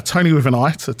 Tony? Tony with an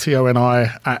I, so TONI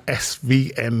at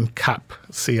svncap.com.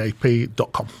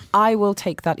 I will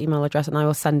take that email address and I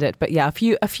will send it. But yeah, a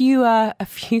few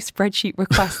spreadsheet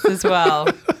requests as well.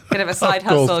 Bit of a side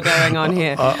hustle going on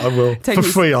here. I will. For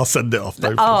free, I'll send it off.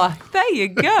 Oh, there you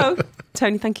go.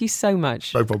 Tony, thank you so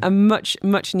much. No problem. A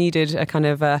much needed a kind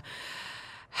of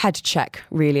head check,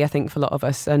 really, I think, for a lot of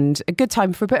us. And a good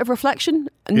time for a bit of reflection.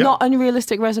 Yeah. Not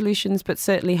unrealistic resolutions, but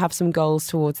certainly have some goals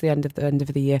towards the end of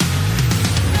the year.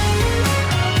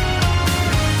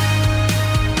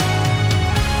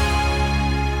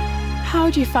 How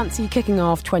do you fancy kicking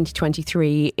off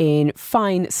 2023 in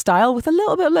fine style with a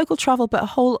little bit of local travel but a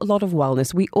whole lot of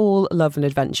wellness? We all love an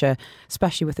adventure,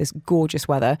 especially with this gorgeous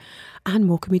weather, and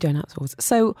more can be done outdoors.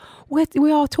 So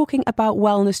we are talking about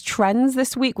wellness trends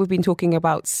this week. We've been talking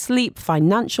about sleep,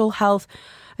 financial health,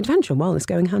 adventure and wellness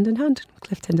going hand in hand.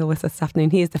 Cliff Tyndall with us this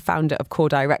afternoon. He is the founder of Core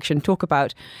Direction. Talk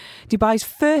about Dubai's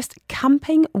first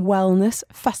camping wellness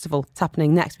festival. It's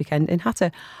happening next weekend in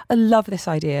Hatta. I love this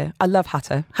idea. I love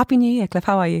Hatta. Happy New Year, Cliff.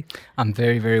 How are you? I'm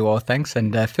very, very well, thanks.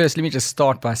 And first, let me just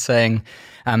start by saying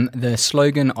the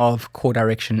slogan of Core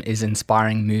Direction is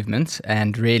inspiring movement.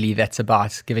 And really, that's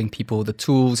about giving people the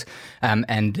tools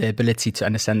and the ability to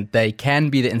understand that they can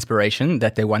be the inspiration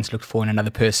that they once looked for in another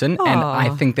person. Aww. And I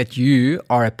think that you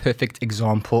are a perfect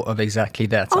example of exactly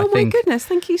that. Oh, my goodness.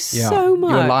 Thank you so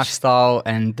much. Your lifestyle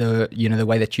and the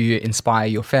way that you inspire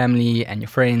your family and your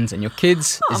friends and your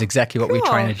kids is exactly what we're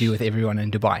trying to do with everyone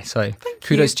in Dubai. So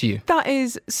kudos to you. That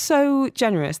is so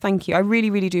generous. Thank you. I really,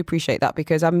 really do appreciate that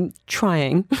because I'm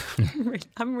trying.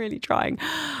 I'm really trying.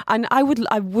 And I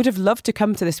would have loved to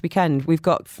come to this weekend. We've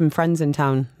got some friends in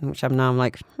town, which I'm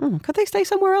like, could they stay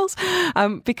somewhere else?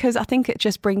 Because I think it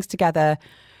just brings together,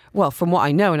 well, from what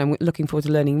I know, and I'm looking forward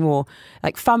to learning more,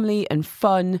 like family and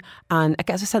fun, and I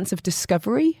guess a sense of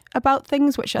discovery about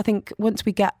things, which I think once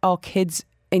we get our kids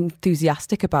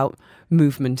enthusiastic about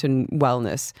movement and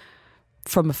wellness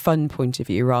from a fun point of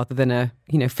view rather than a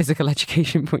physical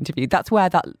education point of view, that's where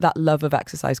that love of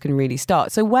exercise can really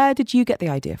start. So where did you get the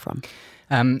idea from?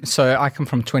 So I come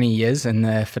from 20 years in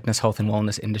the fitness, health and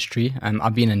wellness industry.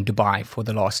 I've been in Dubai for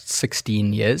the last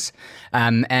 16 years.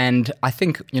 And I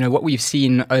think, what we've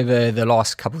seen over the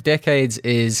last couple of decades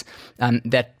is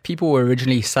that people were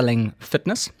originally selling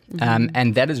fitness.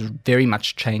 And that has very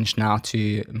much changed now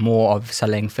to more of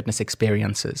selling fitness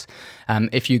experiences.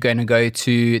 If you're going to go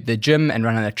to the gym and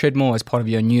run on a treadmill as part of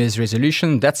your New Year's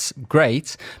resolution, that's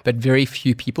great, but very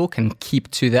few people can keep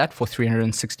to that for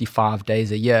 365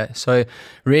 days a year. So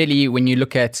really, when you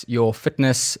look at your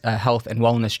fitness, health and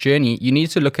wellness journey, you need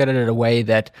to look at it in a way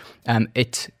that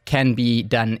it can be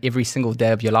done every single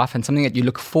day of your life and something that you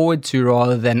look forward to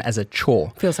rather than as a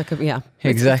chore. Feels like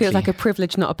Exactly. It feels like a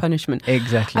privilege, not a punishment.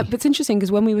 Exactly. But it's interesting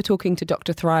because when we were talking to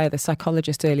Dr. Thuraya, the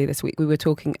psychologist, earlier this week, we were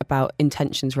talking about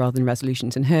intentions rather than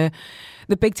resolutions. And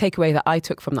the big takeaway that I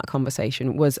took from that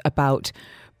conversation was about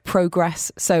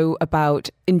progress, so about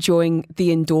enjoying the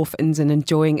endorphins and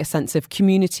enjoying a sense of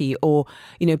community or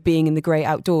being in the great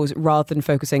outdoors rather than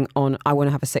focusing on I want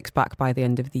to have a six-pack by the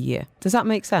end of the year. Does that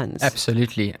make sense?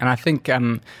 Absolutely. And I think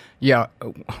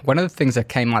one of the things that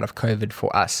came out of COVID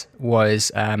for us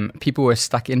was people were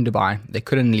stuck in Dubai. They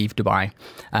couldn't leave Dubai.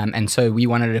 And so we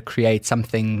wanted to create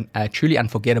something truly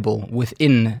unforgettable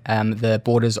within the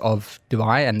borders of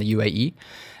Dubai and the UAE.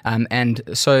 And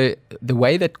so the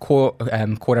way that Core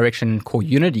Direction, Core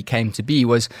Unity came to be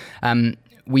was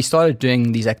we started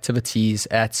doing these activities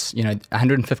at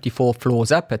 154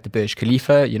 floors up at the Burj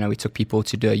Khalifa. We took people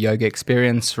to do a yoga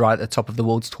experience right at the top of the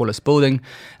world's tallest building.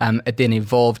 It then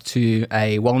evolved to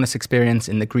a wellness experience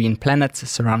in the Green Planet,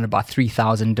 surrounded by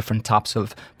 3,000 different types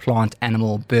of plant,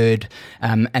 animal, bird.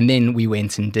 And then we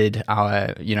went and did our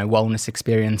wellness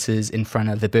experiences in front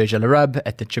of the Burj Al Arab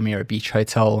at the Jumeirah Beach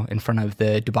Hotel, in front of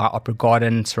the Dubai Opera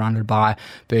Garden, surrounded by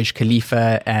Burj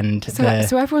Khalifa. And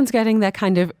so everyone's getting their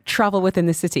kind of travel within the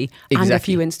the city. And a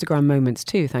few Instagram moments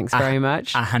too. Thanks very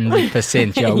much.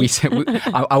 100%.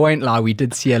 Yeah, I won't lie. We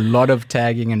did see a lot of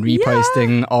tagging and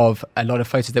reposting of a lot of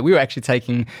photos that we were actually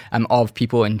taking of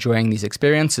people enjoying these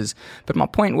experiences. But my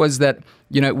point was that,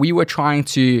 we were trying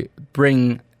to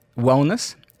bring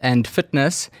wellness and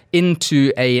fitness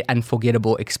into a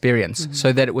unforgettable experience,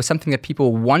 so that it was something that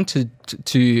people wanted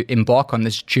to embark on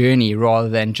this journey rather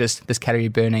than just this calorie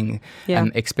burning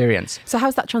experience. So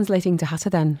how's that translating to Hatta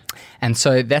then? And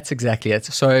so that's exactly it.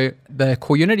 So the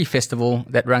Core Unity Festival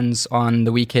that runs on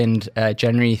the weekend,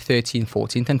 January 13th,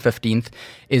 14th and 15th,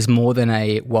 is more than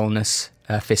a wellness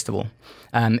festival.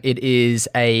 It is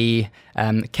a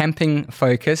camping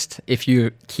focused, if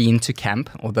you're keen to camp,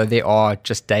 although there are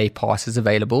just day passes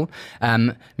available,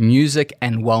 music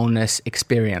and wellness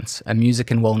experience, a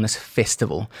music and wellness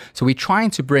festival. So we're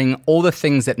trying to bring all the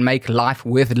things that make life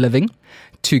worth living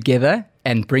together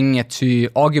and bringing it to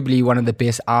arguably one of the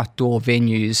best outdoor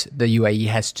venues the UAE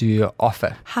has to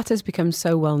offer. Hatta's become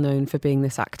so well known for being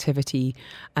this activity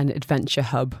and adventure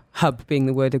hub. Hub being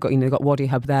the word. They've got Wadi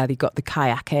Hub there. They've got the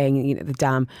kayaking, the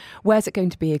dam. Where's it going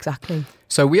to be exactly?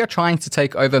 So we are trying to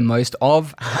take over most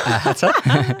of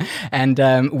Hatta,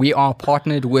 and we are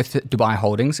partnered with Dubai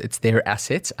Holdings. It's their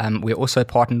asset. We're also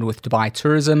partnered with Dubai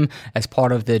Tourism as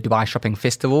part of the Dubai Shopping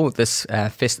Festival. This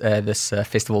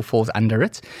festival falls under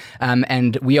it.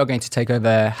 And we are going to take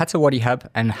over Hatta Wadi Hub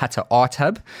and Hatta Art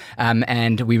Hub.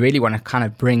 And we really want to kind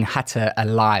of bring Hatta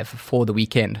alive for the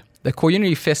weekend. The Core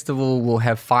Unity Festival will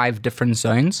have 5 different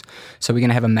zones. So we're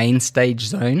going to have a main stage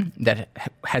zone that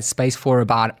has space for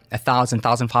about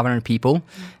 1,500 people.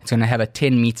 It's going to have a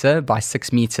 10 meter by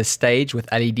 6 meter stage with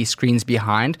LED screens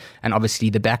behind, and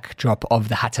obviously the backdrop of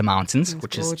the Hatta Mountains,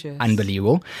 which gorgeous. Is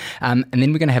unbelievable. And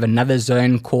then we're going to have another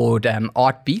zone called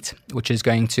Art Beat, which is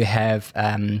going to have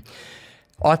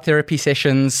art therapy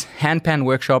sessions, handpan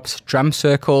workshops, drum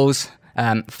circles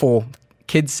for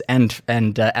kids and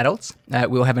adults.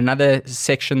 We'll have another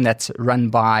section that's run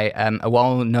by a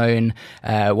well-known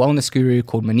wellness guru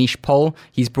called Manish Pol.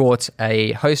 He's brought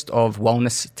a host of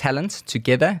wellness talent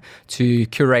together to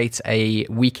curate a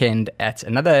weekend at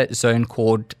another zone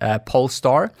called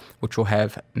Polestar, which will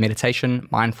have meditation,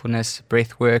 mindfulness,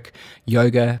 breath work,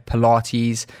 yoga,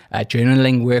 Pilates,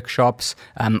 journaling workshops,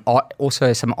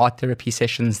 also some art therapy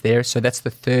sessions there. So that's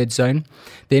the 3rd zone.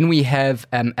 Then we have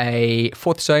a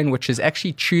 4th zone, which is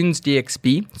actually Tunes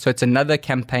DXB. So it's another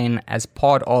campaign as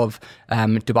part of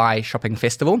Dubai Shopping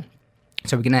Festival.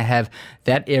 So we're going to have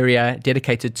that area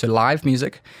dedicated to live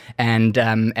music and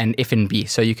F&B.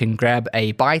 So you can grab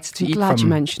a bite to eat. Glad you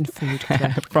mentioned food.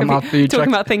 From our food trucks.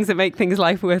 Talking about things that make things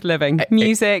life worth living.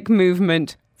 Music,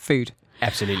 movement, food.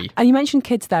 Absolutely. And you mentioned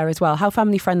kids there as well. How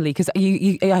family friendly? Because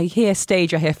I hear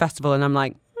stage, I hear festival, and I'm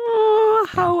like,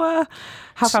 how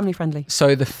family friendly?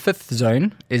 So the 5th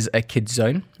zone is a kids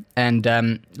zone. And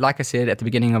like I said at the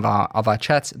beginning of our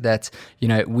chat, that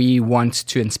we want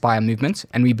to inspire movement,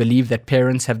 and we believe that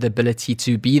parents have the ability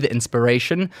to be the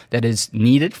inspiration that is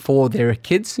needed for their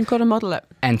kids. You've got to model it.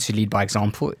 And to lead by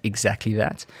example, exactly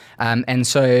that. And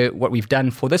so what we've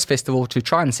done for this festival to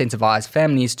try and incentivize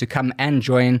families to come and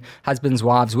join, husbands,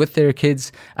 wives with their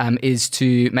kids, is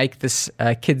to make this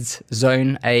kids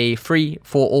zone a free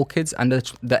for all kids under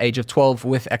the age of 12,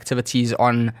 with activities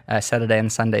on Saturday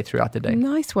and Sunday throughout the day.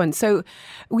 Nice one. So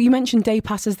you mentioned day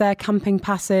passes there, camping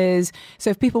passes. So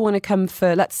if people want to come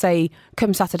for, let's say,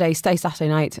 come Saturday, stay Saturday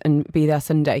night and be there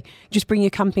Sunday, just bring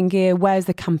your camping gear. Where's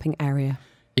the camping area?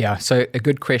 Yeah, so a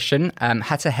good question.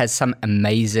 Hatta has some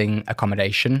amazing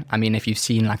accommodation. I mean, if you've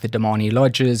seen like the Damani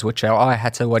lodges, which are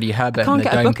Hatta Wadi Hub and the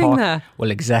Dome Park. There.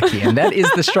 Well, exactly. And that is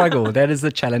the struggle. That is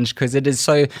the challenge, because it is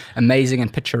so amazing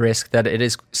and picturesque that it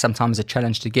is sometimes a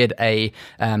challenge to get a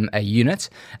unit.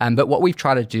 But what we've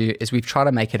tried to do is we've tried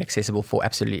to make it accessible for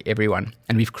absolutely everyone.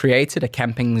 And we've created a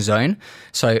camping zone.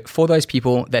 So for those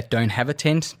people that don't have a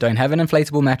tent, don't have an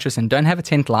inflatable mattress, and don't have a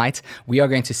tent light, we are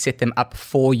going to set them up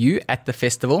for you at the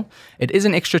festival. It is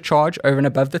an extra charge over and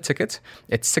above the ticket.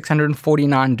 It's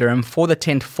 649 dirham for the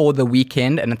tent for the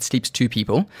weekend, and it sleeps 2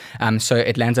 people. So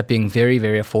it lands up being very,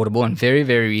 very affordable and very,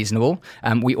 very reasonable.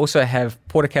 We also have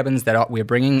porta cabins that we're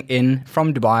bringing in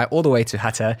from Dubai all the way to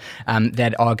Hatta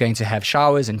that are going to have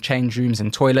showers and change rooms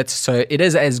and toilets. So it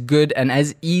is as good and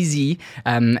as easy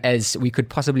as we could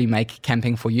possibly make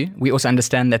camping for you. We also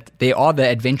understand that they are the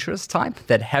adventurous type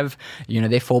that have, their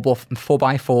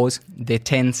 4x4s, their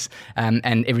tents, and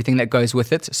and everything that goes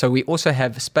with it. So we also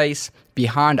have space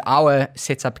behind our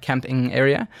setup camping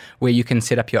area where you can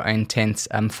set up your own tents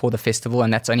for the festival,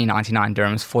 and that's only 99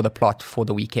 dirhams for the plot for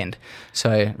the weekend.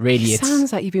 So really, it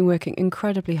sounds like you've been working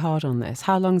incredibly hard on this.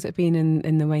 How long's it been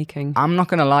in the making? I'm not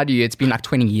going to lie to you, it's been like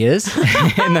 20 years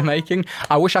in the making.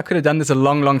 I wish I could have done this a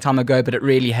long time ago, but it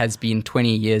really has been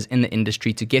 20 years in the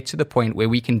industry to get to the point where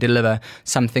we can deliver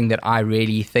something that I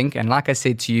really think. And like I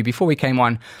said to you before we came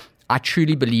on, I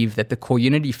truly believe that the Core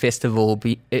Unity Festival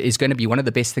is going to be one of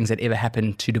the best things that ever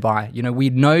happened to Dubai. You know, we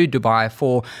know Dubai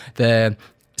for the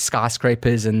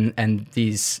skyscrapers and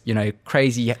these, you know,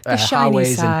 crazy the shiny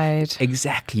highways. Side.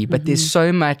 Exactly. But there's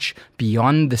so much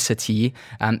beyond the city,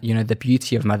 you know, the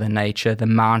beauty of Mother Nature, the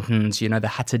mountains, you know, the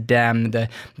Hatta Dam, the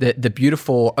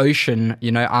beautiful ocean.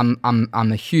 You know, I'm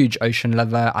a huge ocean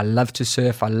lover. I love to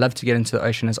surf. I love to get into the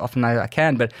ocean as often as I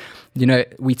can. But, you know,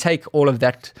 we take all of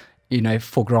that, you know,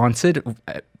 for granted.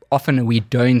 Often we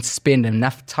don't spend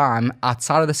enough time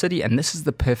outside of the city, and this is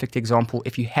the perfect example.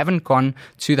 If you haven't gone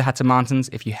to the Hatta Mountains,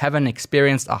 if you haven't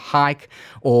experienced a hike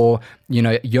or, you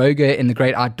know, yoga in the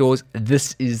great outdoors,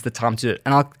 this is the time to do it.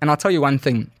 And I'll tell you one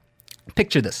thing.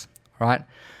 Picture this, right?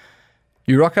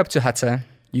 You rock up to Hatta,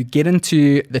 you get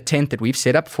into the tent that we've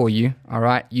set up for you, all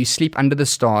right? You sleep under the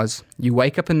stars. You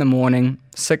wake up in the morning,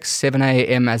 6, 7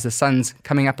 a.m. as the sun's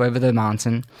coming up over the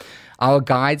mountain. Our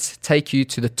guides take you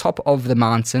to the top of the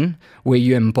mountain where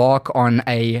you embark on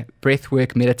a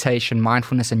breathwork, meditation,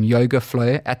 mindfulness and yoga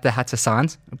flow at the Hatta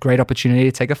Signs. Great opportunity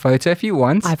to take a photo if you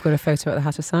want. I've got a photo at the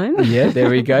Hatta Sign. Yeah,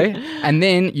 there we go. And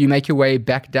then you make your way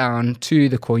back down to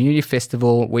the Core Unity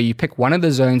Festival where you pick one of the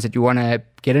zones that you want to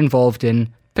get involved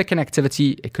in. Pick an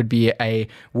activity. It could be a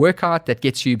workout that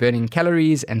gets you burning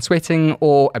calories and sweating,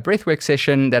 or a breathwork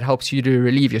session that helps you to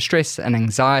relieve your stress and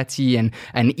anxiety and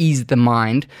ease the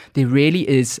mind. There really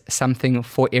is something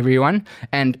for everyone.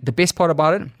 And the best part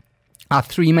about it, our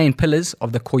 3 main pillars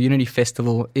of the Core Unity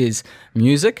Festival is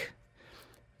music,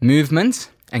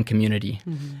 movement, and community.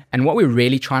 And what we're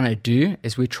really trying to do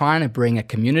is we're trying to bring a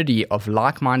community of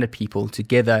like-minded people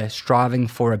together, striving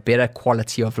for a better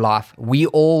quality of life. We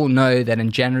all know that in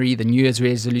January, the New Year's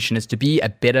resolution is to be a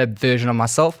better version of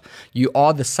myself. You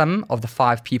are the sum of the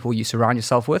 5 people you surround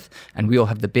yourself with, and we all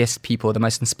have the best people, the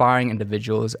most inspiring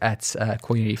individuals at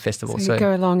Core Unity Festival. So you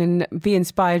go along and be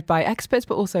inspired by experts,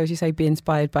 but also, as you say, be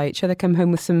inspired by each other. Come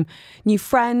home with some new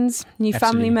friends, new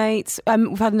family mates.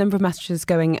 We've had a number of messages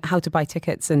going how to buy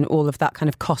tickets and all of that kind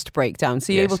of cost breakdown.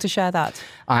 So you're able to share that?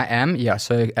 I am, yeah.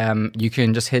 So you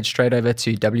can just head straight over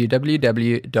to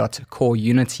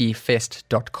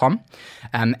www.coreunityfest.com.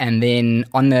 And then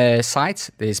on the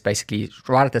site, there's basically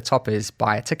right at the top is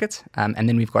buy a ticket. And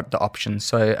then we've got the options.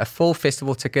 So a full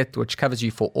festival ticket, which covers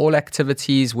you for all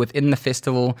activities within the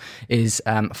festival, is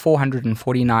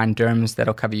 449 dirhams.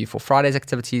 That'll cover you for Friday's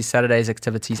activities, Saturday's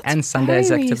activities, and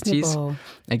Sunday's activities. Reasonable.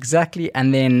 Exactly.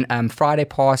 And then Friday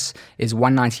pass is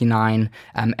 199,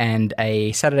 and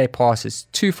a Saturday pass is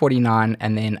 249,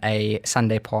 and then a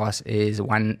Sunday pass is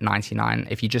 199.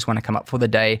 If you just want to come up for the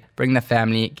day, bring the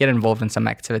family, get involved in some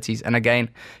activities. And again,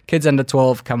 kids under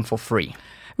 12 come for free.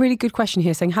 Really good question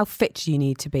here, saying how fit do you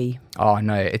need to be? Oh,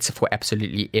 no, it's for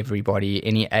absolutely everybody,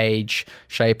 any age,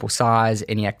 shape or size,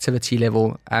 any activity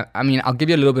level. I mean, I'll give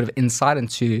you a little bit of insight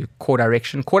into Core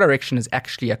Direction. Core Direction is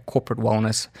actually a corporate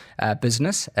wellness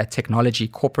business, a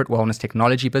corporate wellness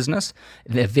technology business.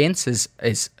 The events is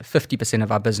 50%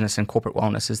 of our business, and corporate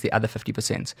wellness is the other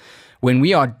 50%. When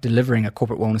we are delivering a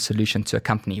corporate wellness solution to a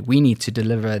company, we need to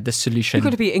deliver this solution. You've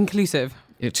got to be inclusive.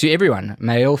 To everyone,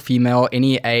 male, female,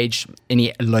 any age,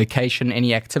 any location,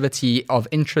 any activity of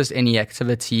interest, any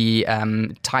activity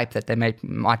type that they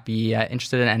might be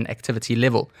interested in, and activity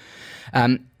level.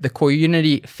 The Core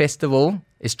Unity Festival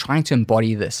is trying to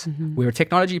embody this. We're a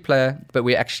technology player, but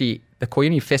the Core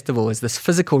Unity Festival is this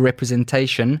physical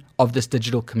representation of this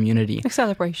digital community. A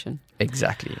celebration.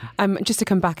 Exactly. Just to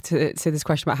come back to this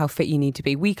question about how fit you need to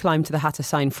be, we climbed to the Hatta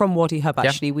Sign from Wadi Hub.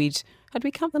 Actually, had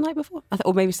we camped the night before?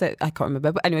 Or maybe I can't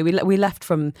remember. But anyway, we left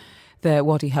from the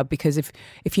Wadi Hub because if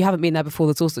you haven't been there before,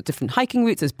 there's also different hiking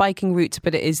routes, there's biking routes,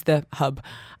 but it is the hub.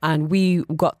 And we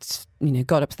got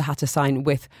up to the Hatta Sign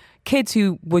with kids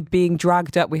who were being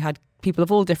dragged up. We had people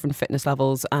of all different fitness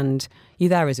levels, and you're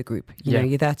there as a group. You know,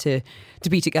 you're there to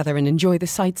be together and enjoy the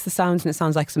sights, the sounds, and it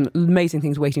sounds like some amazing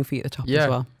things waiting for you at the top as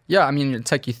well. Yeah, I mean, it'll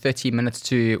take you 30 minutes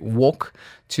to walk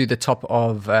to the top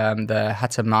of the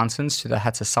Hatta Mountains, to the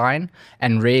Hatta Sign,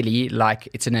 and really, like,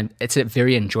 it's a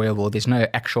very enjoyable. There's no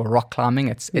actual rock climbing.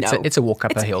 It's a walk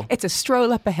up a hill. It's a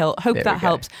stroll up a hill. Hope There that we go.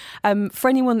 helps. For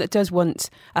anyone that does want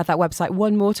that website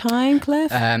one more time,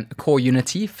 Cliff.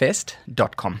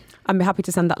 CoreUnityFest.com. I'm happy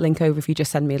to send that link over if you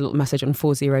just send me a little message on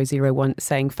 4001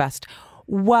 saying fest.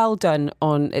 Well done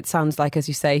on, it sounds like, as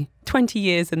you say, 20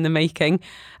 years in the making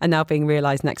and now being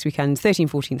realised next weekend, 13th,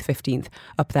 14th, 15th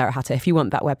up there at Hatta. If you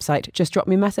want that website, just drop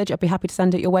me a message. I'd be happy to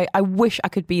send it your way. I wish I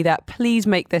could be there. Please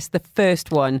make this the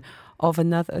first one of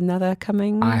another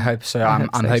coming. I hope so. I'm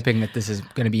hoping that this is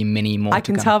going to be many more. I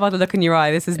can tell by the look in your eye,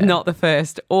 this is not the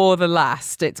first or the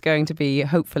last. It's going to be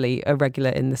hopefully a regular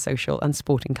in the social and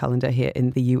sporting calendar here in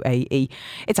the UAE.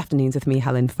 It's Afternoons with me,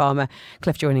 Helen Farmer.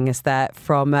 Cliff joining us there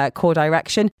from Core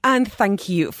Direction. And thank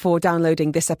you for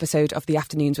downloading this episode of the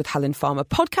Afternoons with Helen Farmer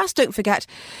podcast. Don't forget,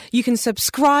 you can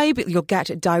subscribe. You'll get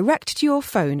it direct to your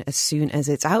phone as soon as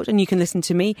it's out. And you can listen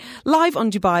to me live on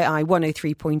Dubai Eye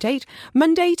 103.8,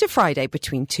 Monday to Friday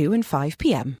between 2 and 5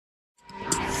 p.m.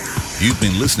 You've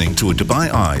been listening to a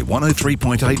Dubai Eye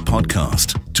 103.8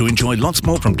 podcast. To enjoy lots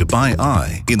more from Dubai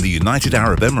Eye in the United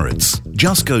Arab Emirates,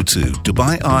 just go to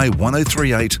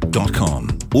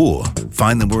DubaiEye1038.com or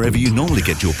find them wherever you normally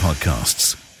get your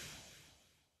podcasts.